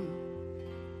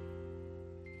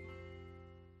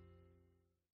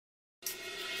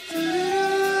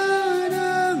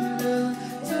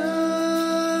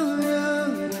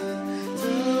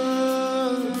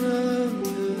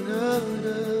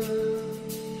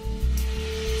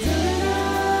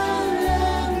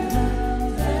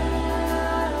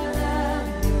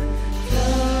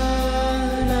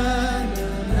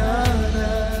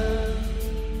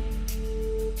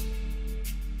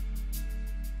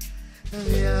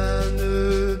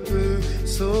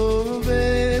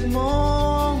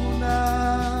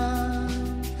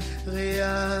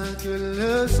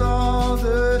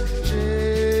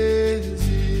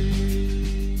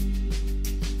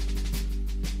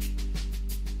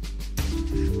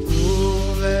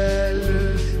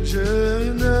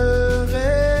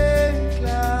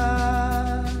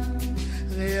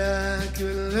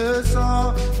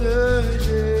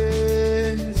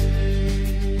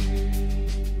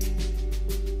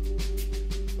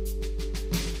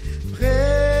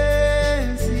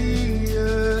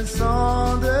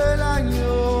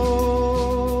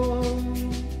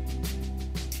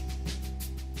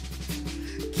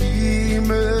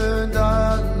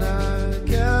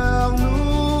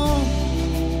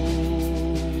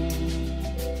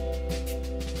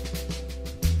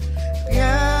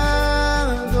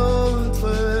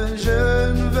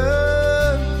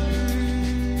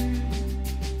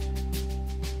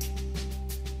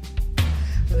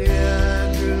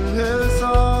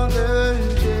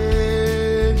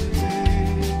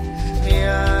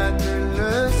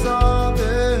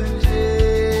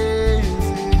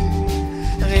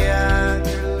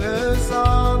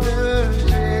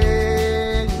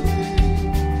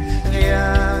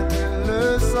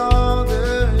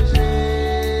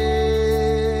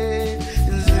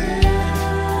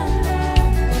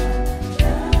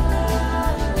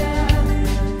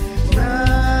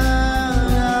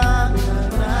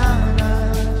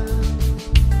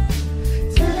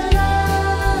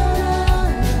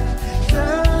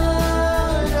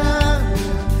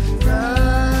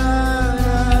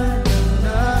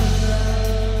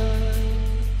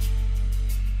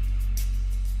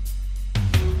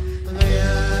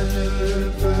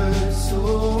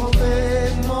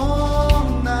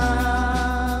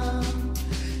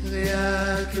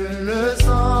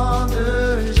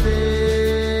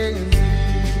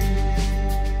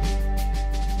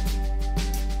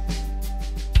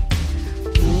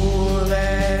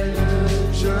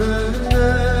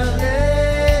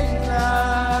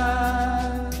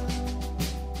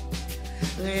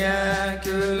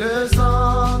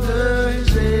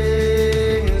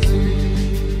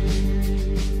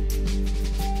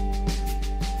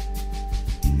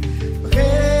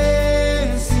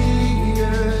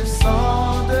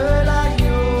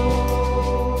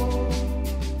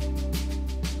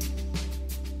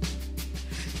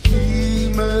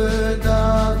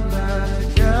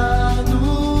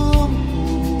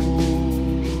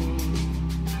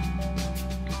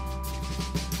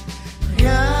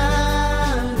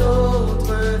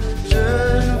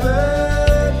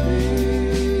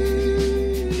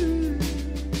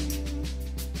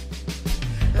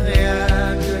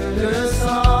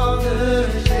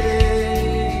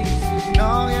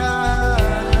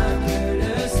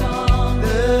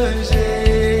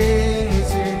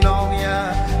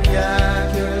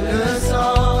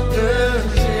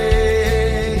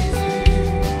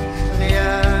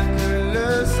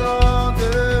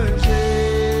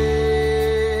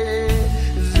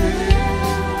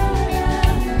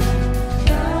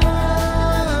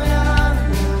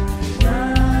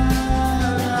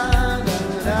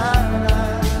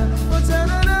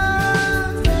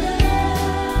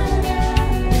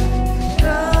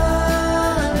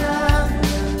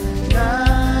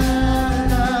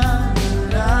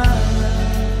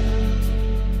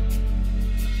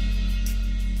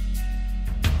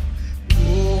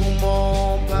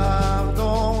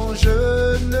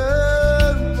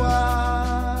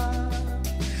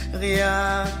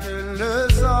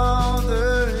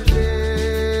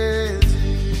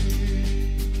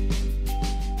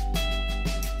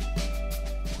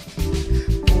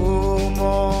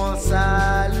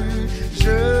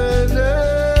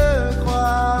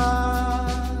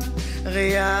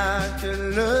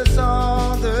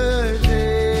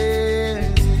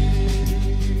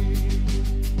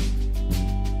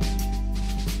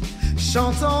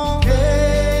 Chantons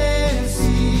précieux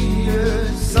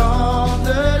sang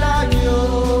de l'agneau.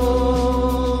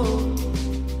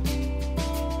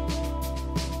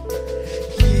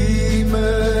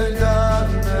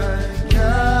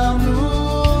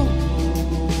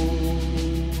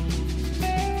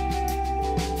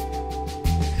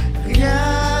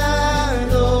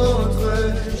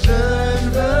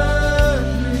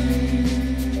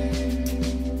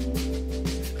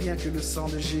 le sang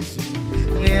de Jésus.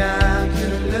 Rien que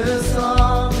le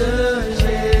sang de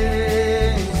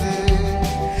Jésus.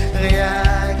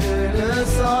 Rien que le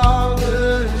sang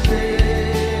de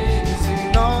Jésus.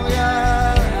 Non,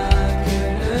 rien que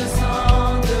le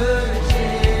sang de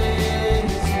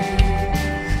Jésus.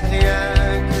 Rien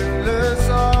que le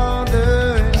sang de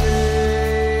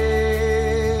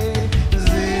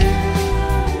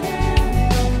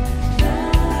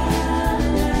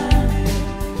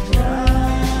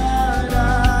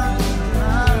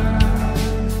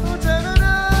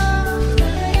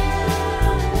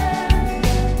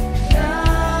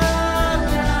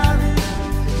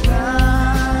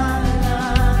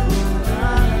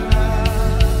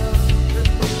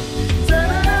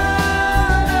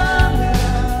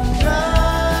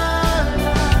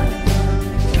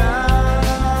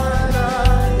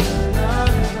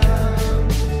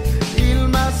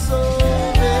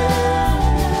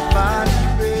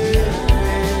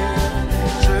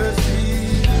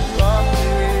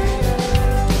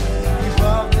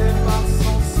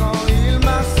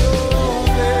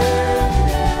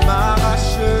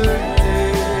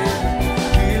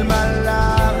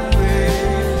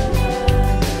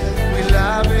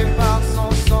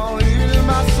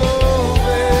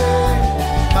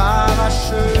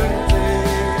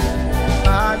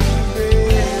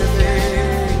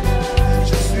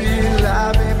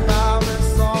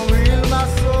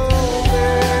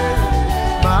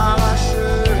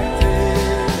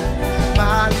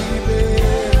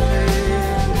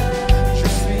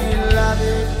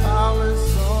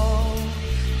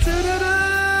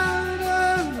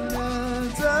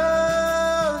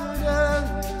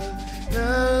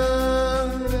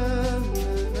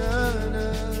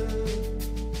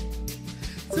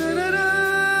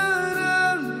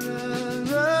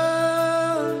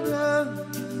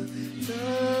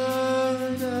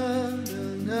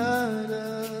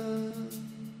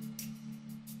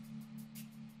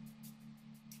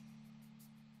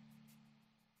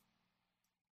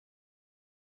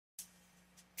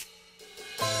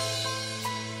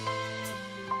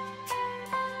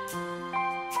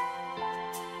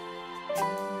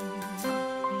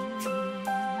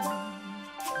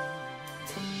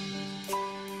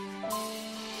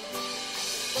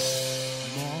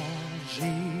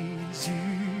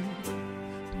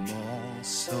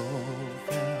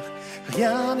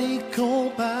Rien n'est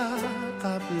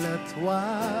comparable à toi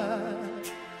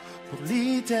pour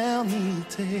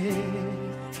l'éternité.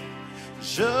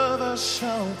 Je veux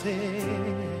chanter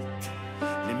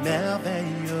les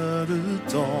merveilles de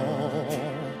ton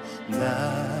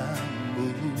amour.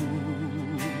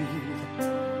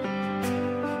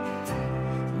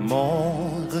 Mon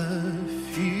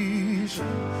refuge,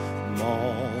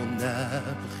 mon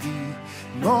abri,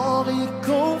 mon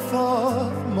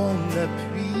réconfort, mon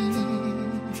appui.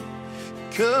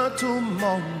 Que tout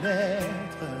mon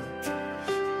être,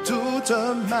 toute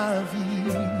ma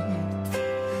vie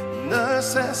ne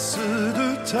cesse de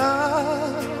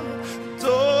t'adorer.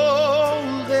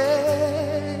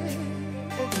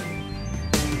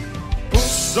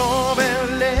 Poussons vers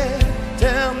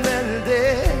l'éternel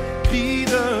des cris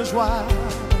de joie.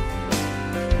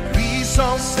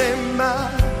 Puissance et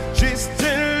majesté,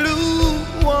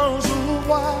 louange au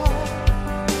roi.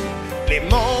 Les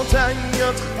montagnes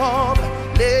tremblent,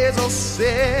 les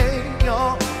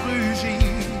océans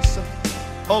rugissent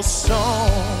au son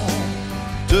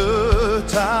de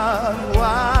ta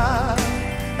voix.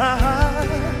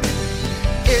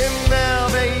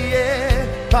 Émerveillé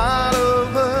par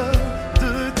l'œuvre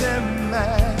de tes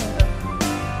mains,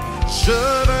 je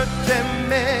veux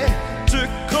t'aimer, te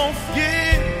confier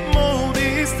mon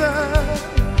destin.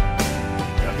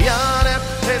 Rien n'est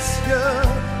précieux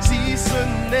si ce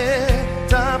n'est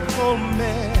ta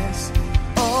promesse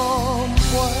en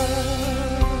moi.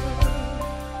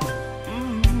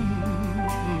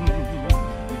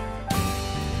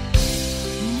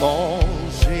 Mon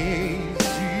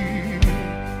Jésus,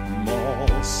 mon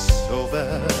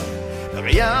Sauveur,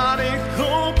 rien n'est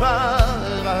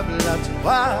comparable à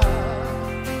toi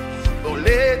pour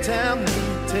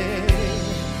l'éternité.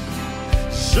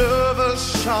 Je veux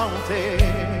chanter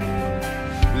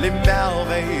les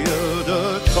merveilles de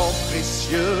ton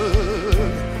précieux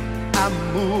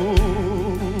amour.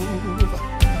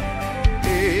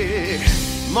 Et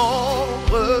mon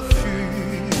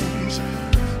refuge,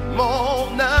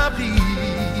 mon abri,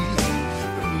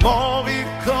 mon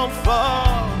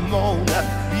réconfort, mon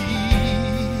appui.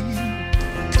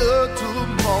 Que tout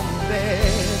mon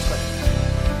être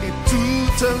et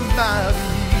toute ma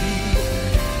vie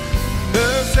ne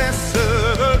cesse de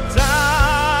t'adorer.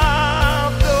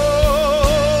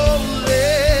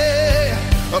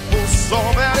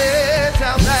 Poussons vers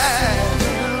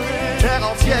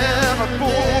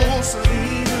pour ce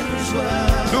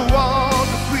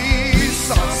louange,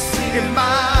 puissance et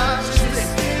majesté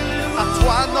à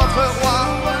toi notre roi.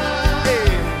 Et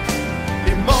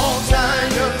les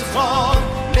montagnes tremblent,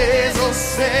 les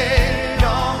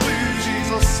océans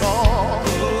rugissent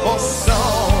au son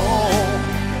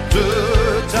de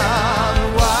ta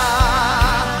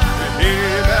gloire.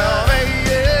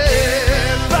 Émerveillé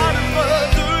par l'œuvre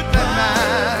de ta main.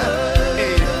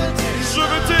 Et je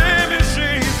veux t'aimer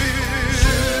Jésus,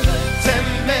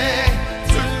 t'aimer,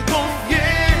 te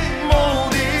confier mon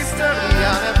destin.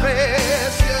 Rien n'est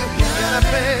précieux,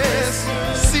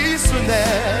 si ce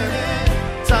n'est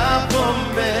ta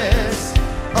promesse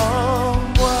en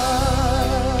moi.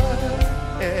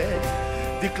 Et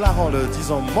déclarons-le,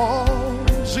 disons mon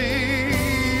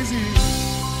Jésus,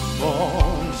 mon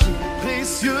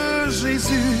précieux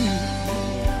Jésus.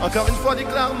 Encore une fois,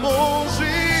 déclare mon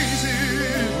Jésus,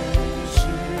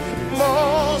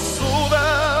 mon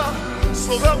sauveur,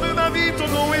 sauveur de ma vie, ton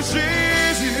nom est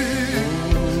Jésus.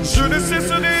 Je ne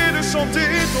cesserai de chanter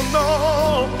ton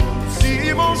nom.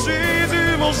 Dis mon Jésus,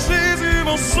 mon Jésus,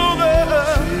 mon sauveur.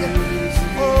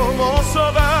 Oh mon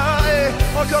sauveur. Et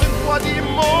encore une fois, dis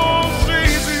mon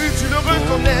Jésus. Tu le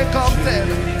reconnais comme tel,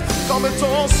 comme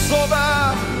ton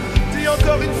sauveur. Dis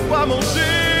encore une fois mon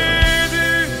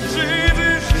Jésus,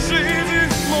 Jésus, Jésus,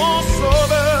 mon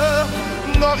sauveur.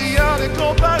 Non, rien n'est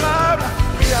comparable,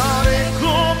 rien n'est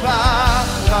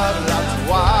comparable à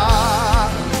toi.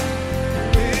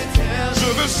 Je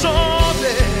veux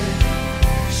chanter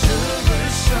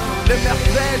les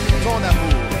merveilles de ton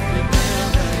amour.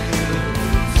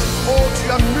 Oh, tu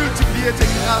as multiplié tes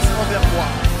grâces envers moi.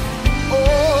 Oh,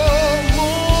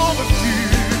 mon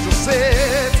refuge,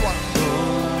 c'est toi.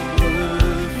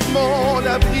 Mon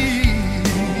abri,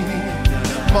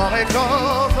 mon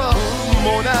réconfort,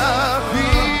 mon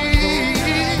appui.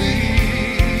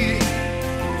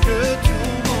 Que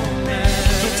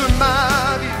toute ma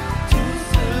vie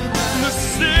ne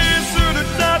cesse de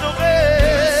t'adorer.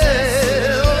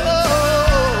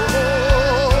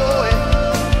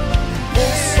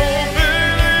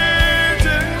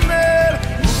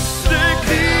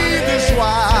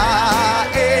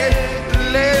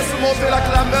 La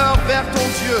clameur vers ton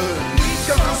Dieu,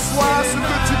 quel que soit ce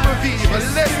que tu peux vivre,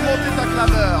 laisse monter ta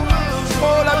clameur.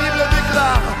 Oh, la Bible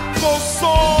déclare qu'au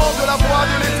son de la voix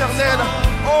de l'Éternel,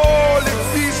 oh, les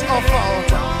fils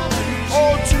enfantent.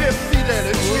 Oh, tu es fidèle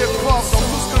et tu es fort dans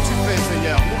tout ce que tu fais,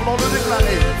 Seigneur. Nous voulons le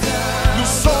déclarer. Nous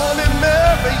sommes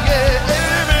émerveillés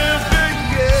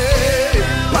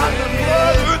par le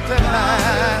poids de tes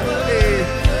mains. Et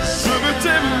je veux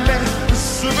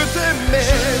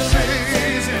t'aimer,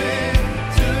 Jésus.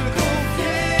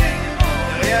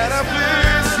 Rien de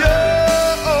précieux,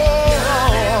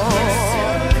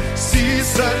 si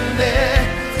ce n'est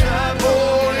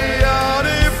oh, rien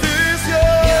de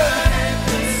précieux,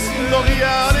 non,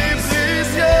 rien de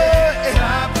précieux,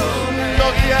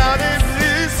 non, rien de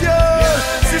précieux,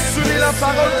 si ce n'est la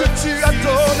parole que tu as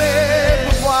donnée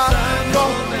pour moi, non,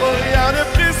 rien de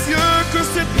précieux que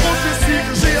cette prophétie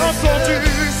que j'ai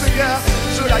entendue, Seigneur,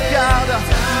 je la garde,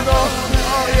 non,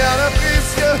 rien de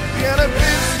précieux, rien de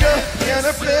précieux, rien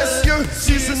de précieux,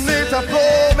 si ce n'est ta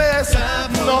promesse,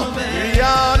 non,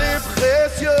 rien de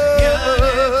précieux,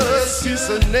 si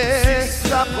ce n'est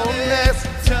ta promesse,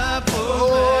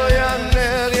 oh, rien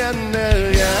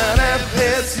de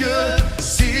précieux,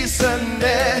 si ce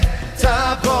n'est ta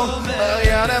promesse,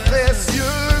 rien de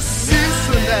précieux, si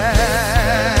ce n'est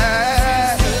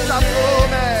ta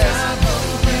promesse,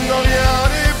 non, rien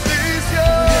de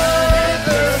précieux,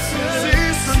 si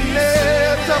ce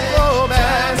n'est ta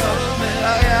promesse,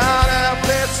 rien de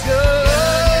précieux,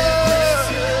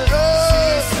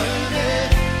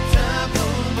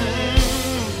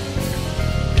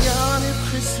 rien de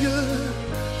précieux.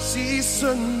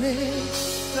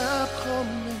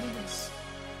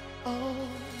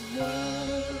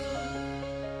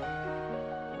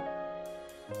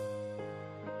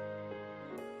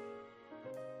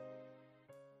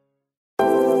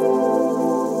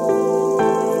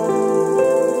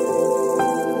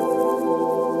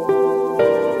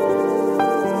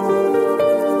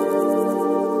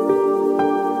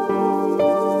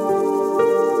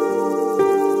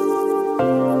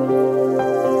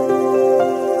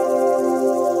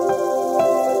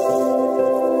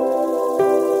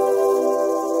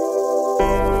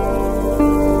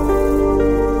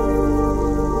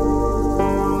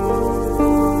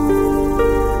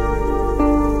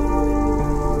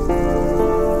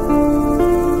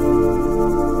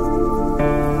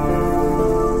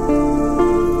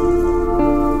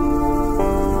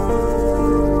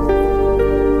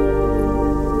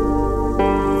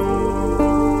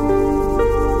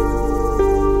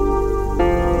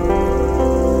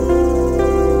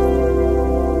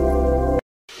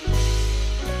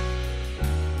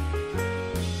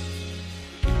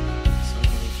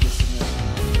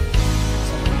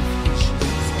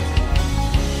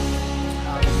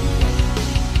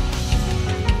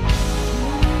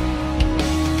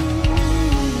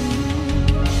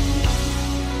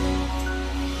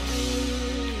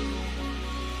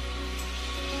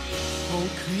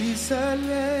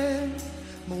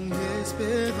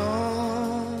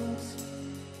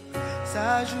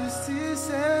 Sa justice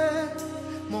est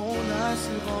mon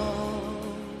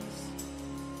assurance.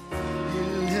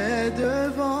 Il est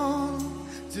devant,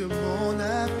 Dieu mon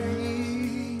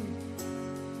appui.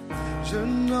 Je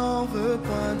n'en veux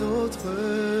point d'autre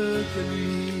que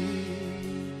lui.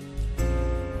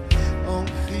 En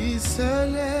Christ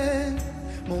seul est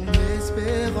mon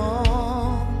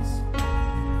espérance.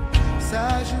 Sa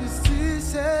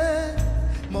justice est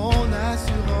mon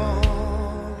assurance.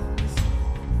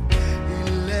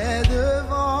 Il est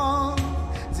devant,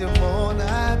 Dieu mon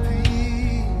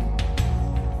appui.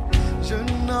 Je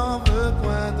n'en veux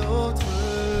point d'autre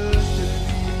que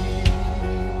lui.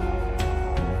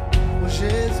 Oh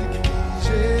Jésus-Christ,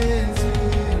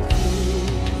 Jésus-Christ,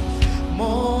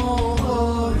 mon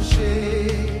rocher,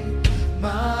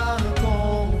 ma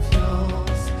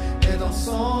confiance est dans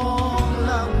son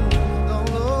amour, dans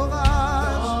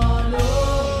l'orage.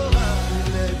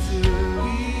 Il est Dieu,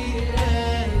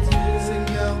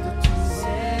 Seigneur de tout.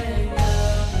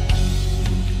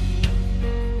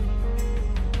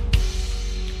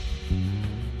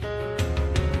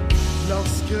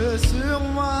 Lorsque sur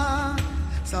moi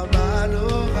s'abat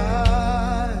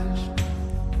l'orage,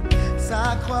 sa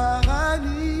croix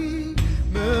ranime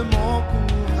mon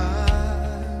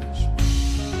courage.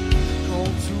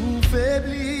 Quand tout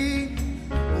faiblit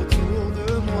autour de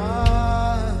moi,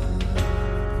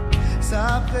 sa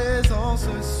présence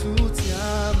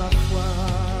soutient ma foi.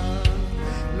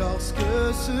 Lorsque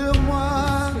sur moi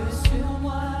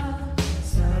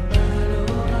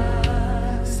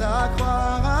sa croix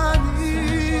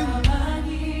ranime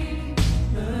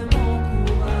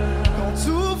quand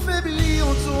tout faiblit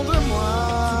autour de moi,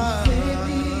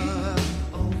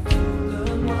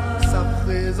 sa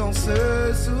présence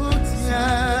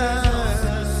soutient.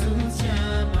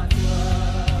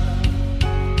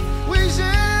 Oui,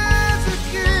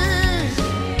 Jésus-Christ,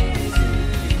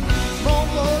 mon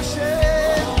rocher,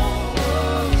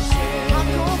 ma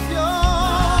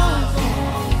confiance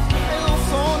est dans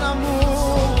son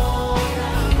amour.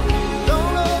 Dans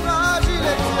l'orage, il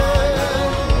est Dieu,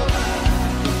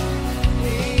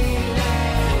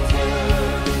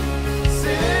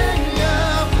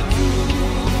 Seigneur de tout.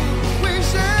 Oui,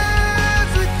 Jésus-Christ,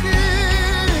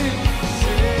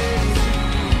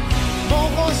 mon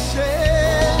rocher,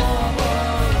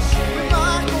 ma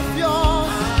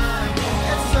confiance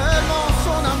est seulement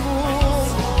son amour.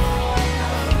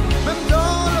 Même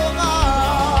dans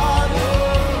l'orage,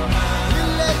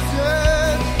 il est Dieu,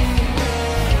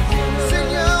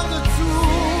 Seigneur de tout.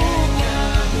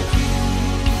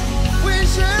 Oui,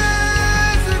 Jésus-Christ,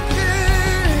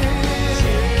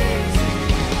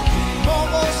 mon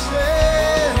rocher,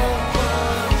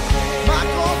 ma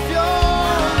confiance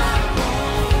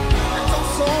est en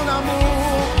son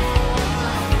amour.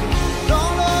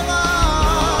 Dans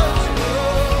l'orage,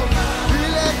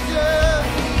 il est Dieu,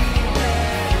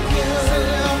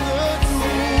 Seigneur de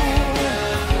tout.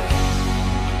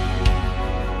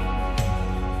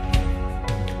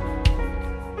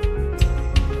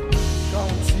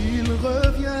 Quand il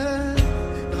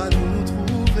reviendra nous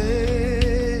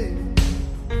trouver,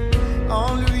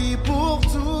 en lui pour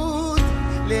toute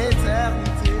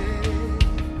l'éternité,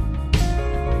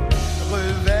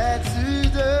 revêtu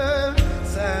de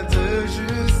sainte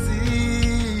justice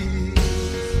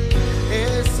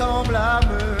et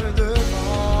semblable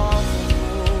devant son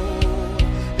trône,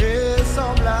 et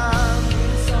semblable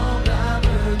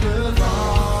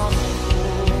devant son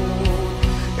trône,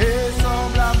 et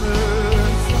semblable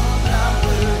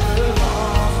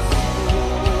devant son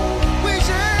trône. Oui,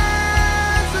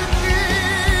 Jésus-Christ,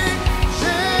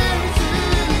 Jésus-Christ,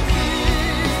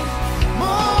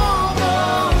 mon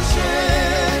rocher,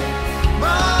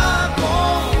 ma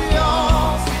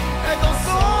confiance est dans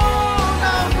son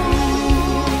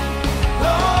amour.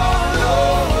 Dans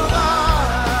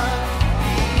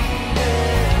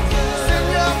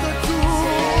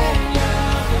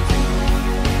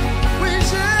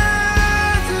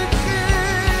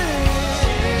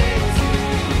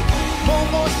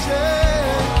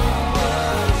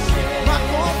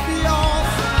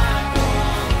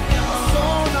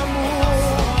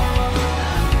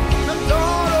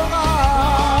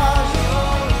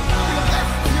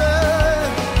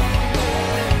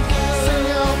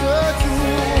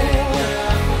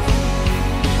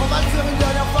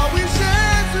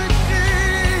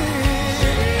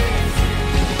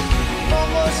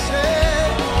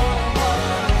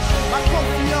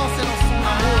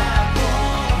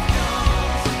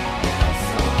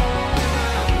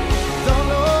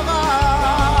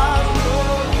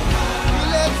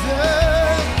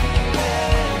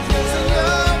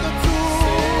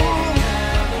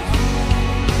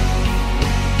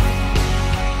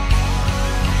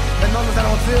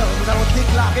dire, nous allons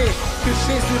déclarer que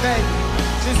Jésus règne.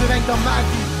 Jésus règne dans ma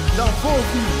vie, dans vos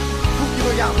vies. Vous qui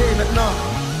regardez maintenant,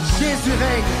 Jésus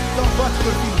règne dans votre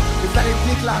vie. Et vous allez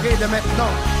déclarer de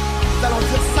maintenant. Nous allons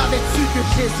dire, savais-tu que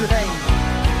Jésus règne?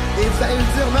 Et vous allez le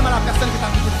dire même à la personne qui est à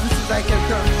côté de vous si vous avez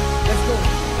quelqu'un. Let's go.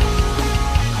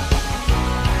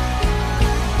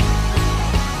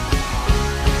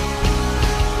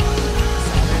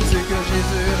 Savais-tu que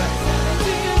Jésus règne?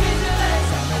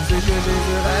 Savais-tu que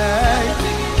Jésus règne?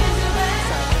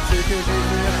 Savais-tu que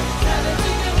Jésus règne?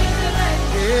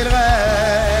 Il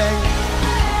règne.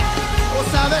 Oh,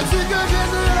 savais-tu que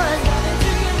Jésus règne?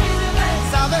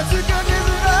 Savais-tu que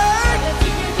Jésus règne?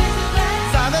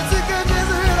 Savais-tu que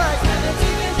Jésus règne?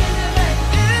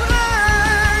 Il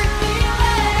règne.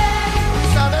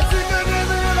 Savais-tu que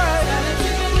Jésus règne?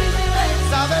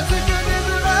 Savais-tu que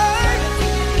Jésus règne?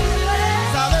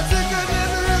 Savais-tu que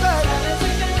Jésus règne?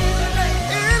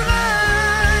 Il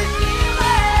règne.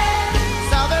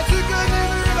 Savais-tu que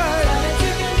Jésus règne?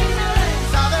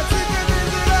 Savais-tu que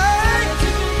Jésus règne?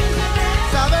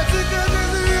 Savais-tu que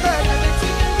Jésus règne?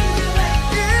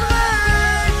 Il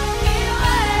règne.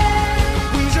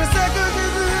 Oui, je sais que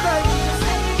Jésus règne.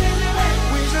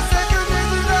 Oui, je sais que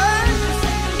Jésus règne.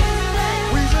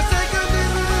 Oui, je sais que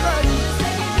Jésus règne.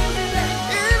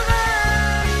 Il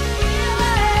règne.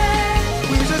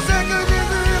 Oui, je sais que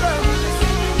Jésus règne.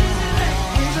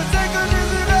 Oui, je sais que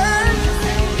Jésus règne.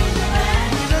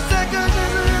 Oui, je sais que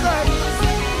Jésus règne.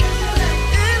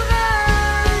 Il règne.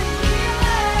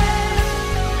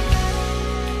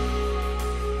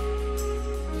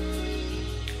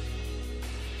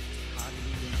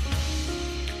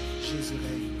 Jésus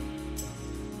règne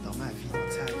dans ma vie, dans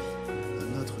ta vie, dans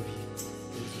notre vie,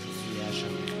 dès aujourd'hui et à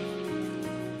jamais.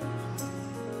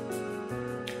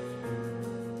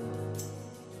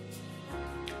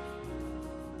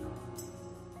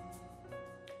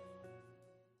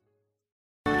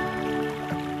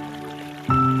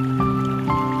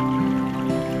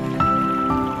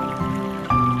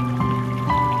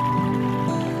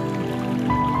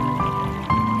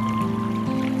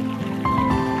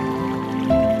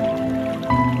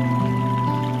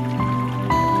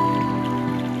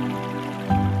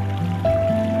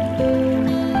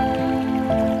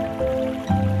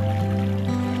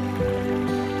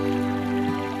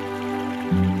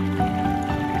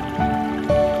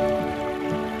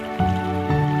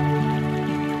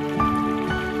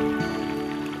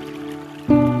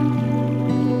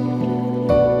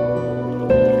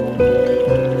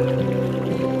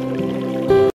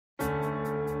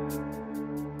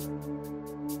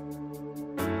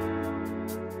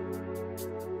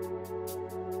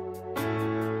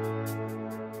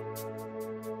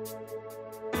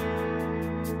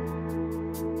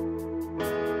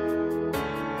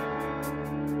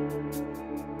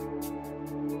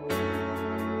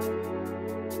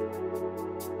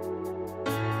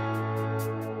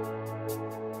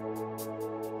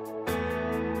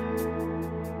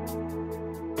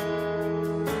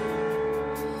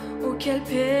 Quelle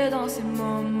paix dans ces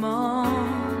moments,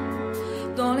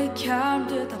 dans les calmes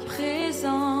de ta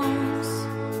présence,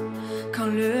 quand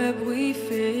le bruit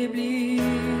faiblit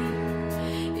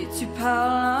et tu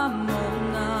parles à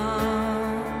mon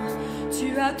âme.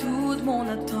 Tu as toute mon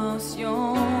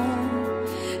attention,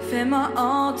 fais-moi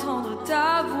entendre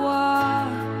ta voix.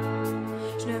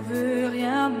 Je ne veux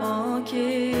rien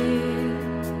manquer,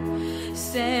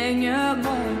 Seigneur,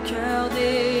 mon cœur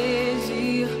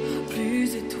désire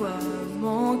plus de toi.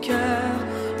 Mon cœur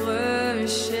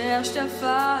recherche ta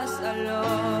face, alors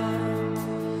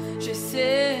je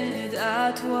cède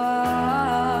à toi.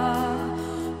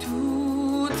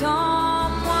 Tout en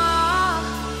moi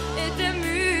est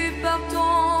ému par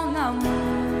ton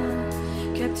amour,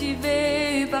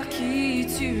 captivé par qui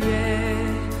tu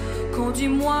es.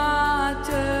 Conduis-moi à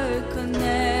te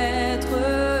connaître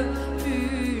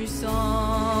plus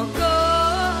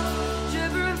encore. Je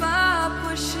veux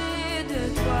m'approcher de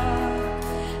toi,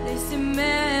 laisser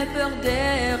mes peurs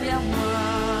derrière moi.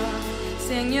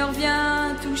 Seigneur,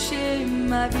 viens toucher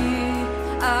ma vie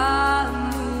à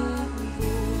nouveau.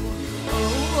 Oh,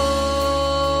 oh,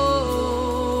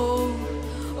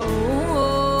 oh, oh,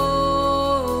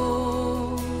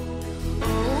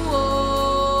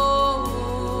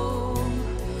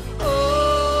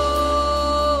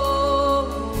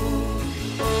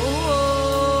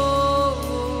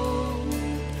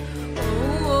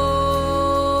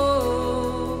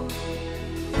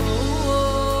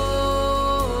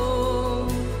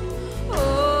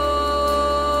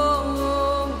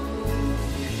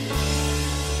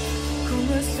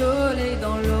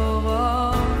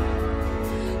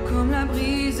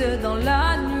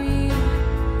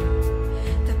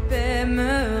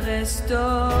 me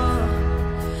restaures,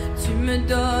 tu me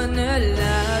donnes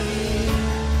la vie.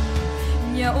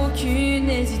 Il n'y a aucune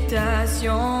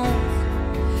hésitation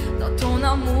dans ton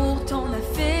amour, ton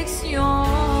affection.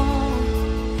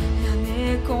 Rien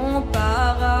n'est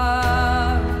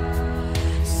comparable.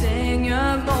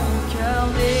 Seigneur, mon cœur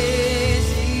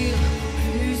désire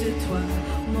plus de toi.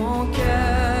 Mon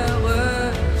cœur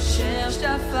recherche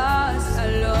ta face,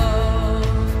 alors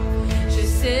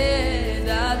j'essaie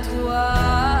à toi.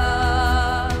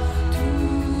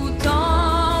 Tout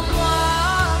en moi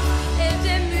est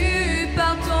ému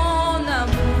par ton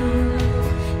amour,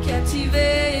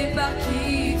 captivé par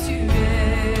qui tu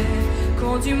es.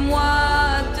 Conduis-moi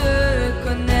à te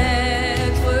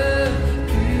connaître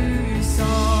plus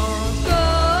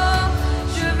encore.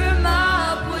 Je veux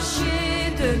m'approcher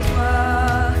de toi,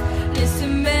 laisse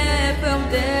mes peurs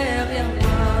derrière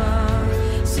moi.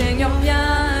 Seigneur,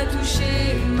 viens toucher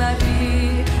ma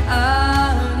vie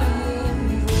à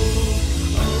nouveau.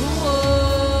 Oh,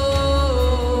 oh,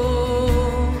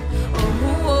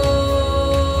 oh, oh,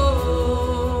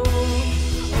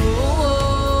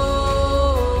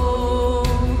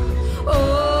 oh, oh,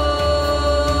 oh,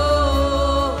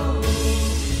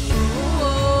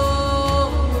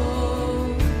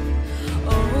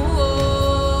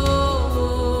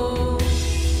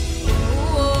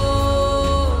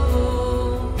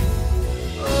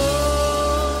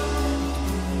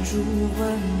 j'ouvre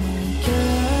mon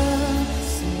cœur,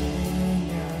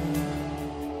 Seigneur.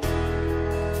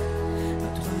 À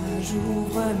toi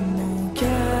j'ouvre mon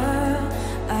cœur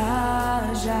à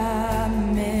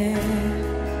jamais.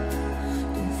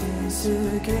 Donc fais ce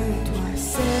que toi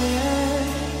sais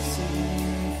faire.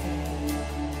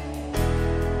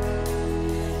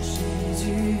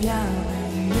 Jésus, viens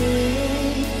régner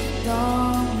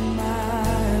dans ma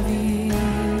vie.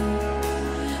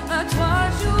 À toi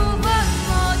j'ouvre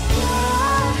mon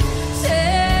cœur,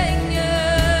 Seigneur.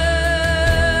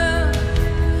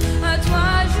 À toi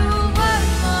j'ouvre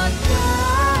mon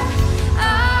cœur à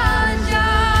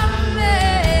jamais.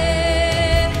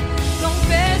 Donc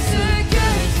fais ce que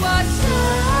toi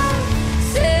seul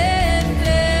sais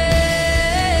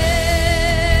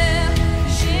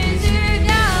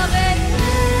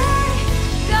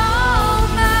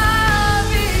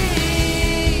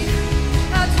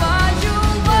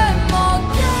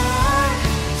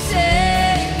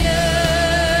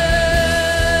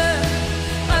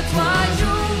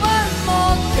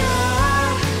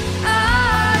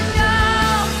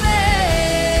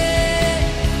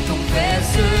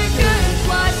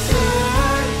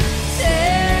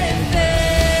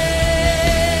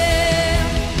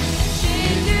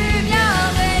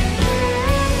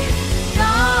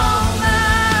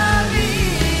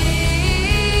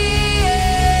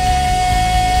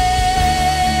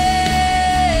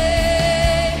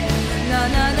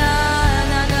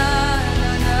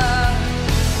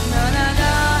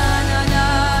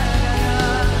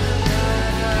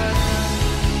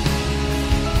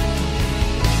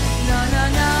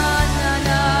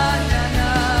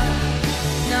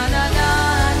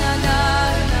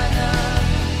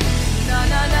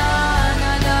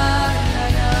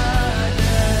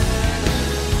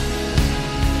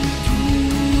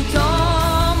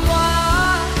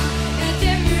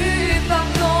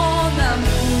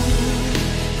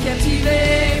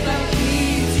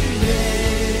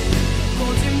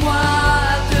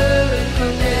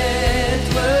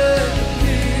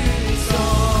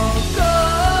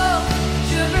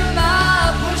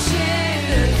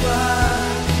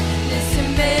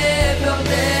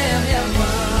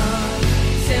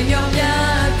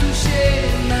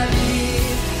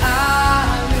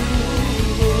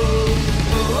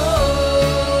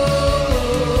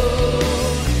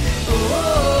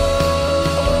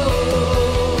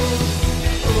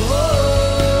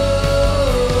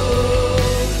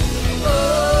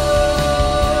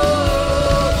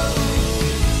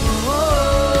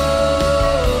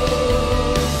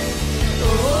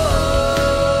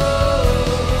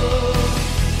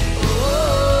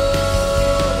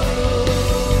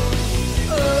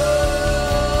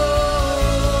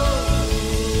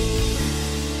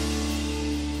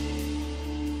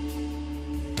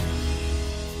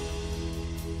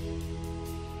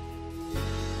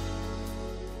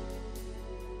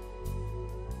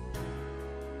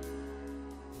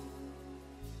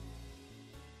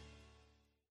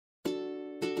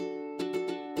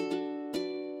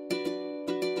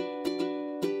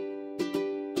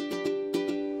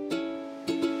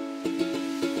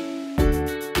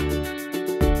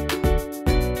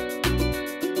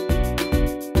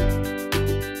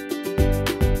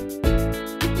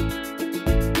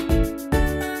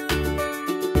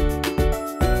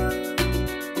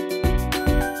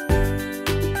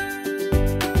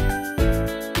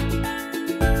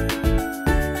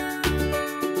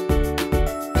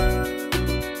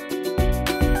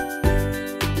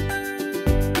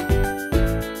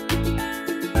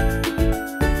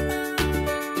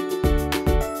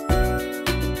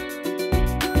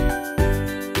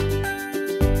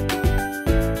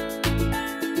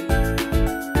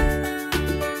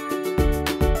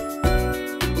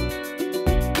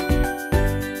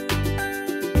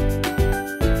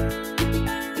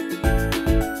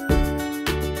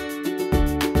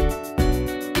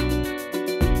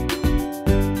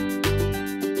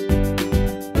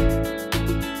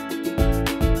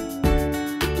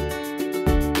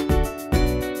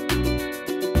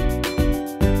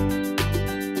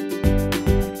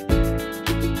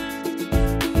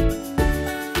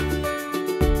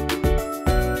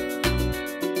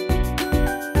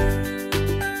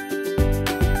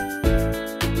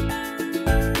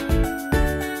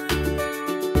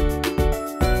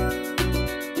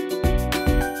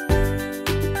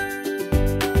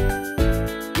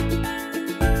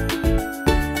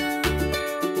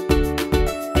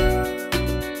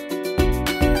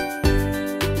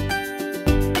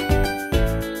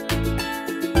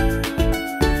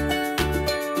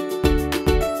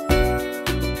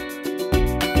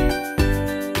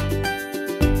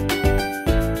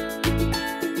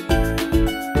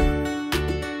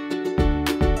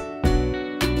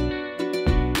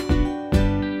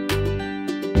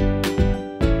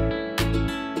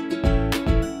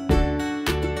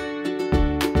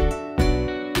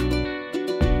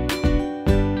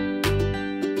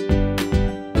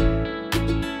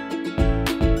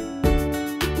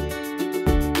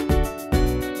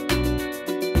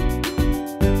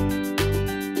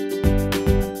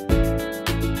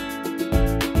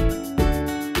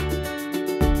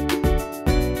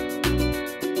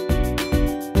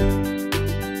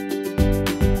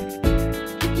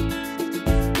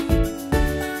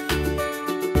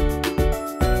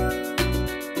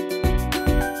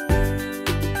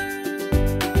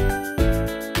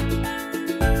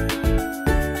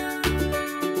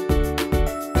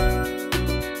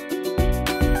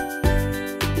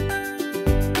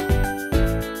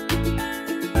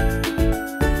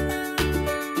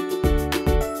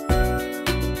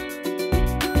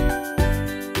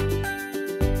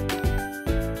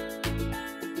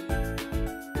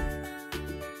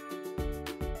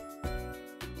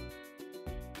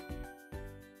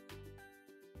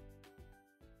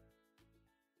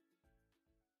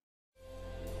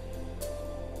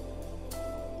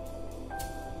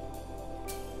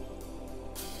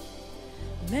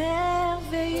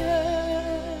merveilleux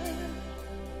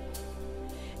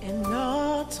est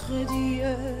notre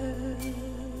Dieu.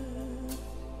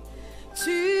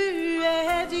 Tu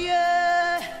es Dieu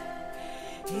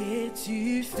et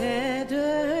tu fais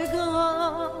de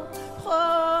grands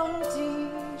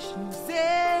prodiges. Nous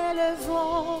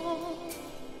élevons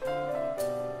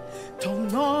ton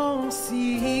nom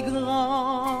si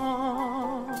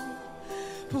grand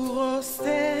pour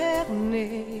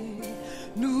prosterner.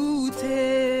 Nous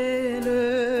t'élevons,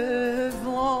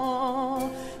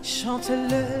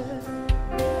 chante-le.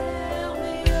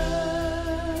 Merveilleux,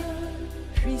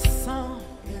 puissant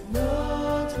est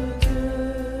notre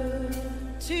Dieu.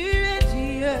 Tu es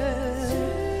Dieu,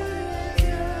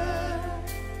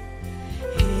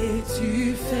 et tu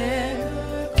fais de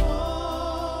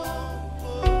grands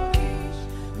prodiges.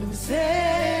 Nous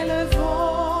élevons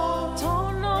ton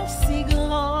nom si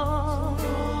grand,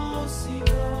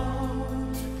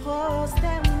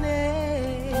 prosterné,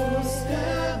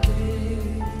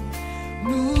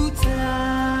 nous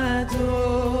t'adorons.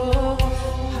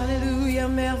 Alléluia,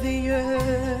 merveilleux,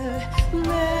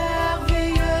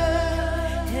 merveilleux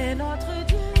est notre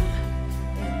Dieu,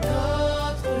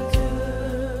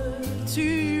 Tu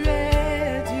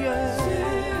es Dieu,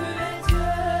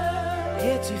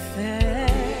 et tu fais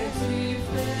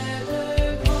de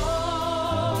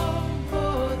grands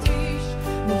prodiges.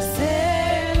 Nous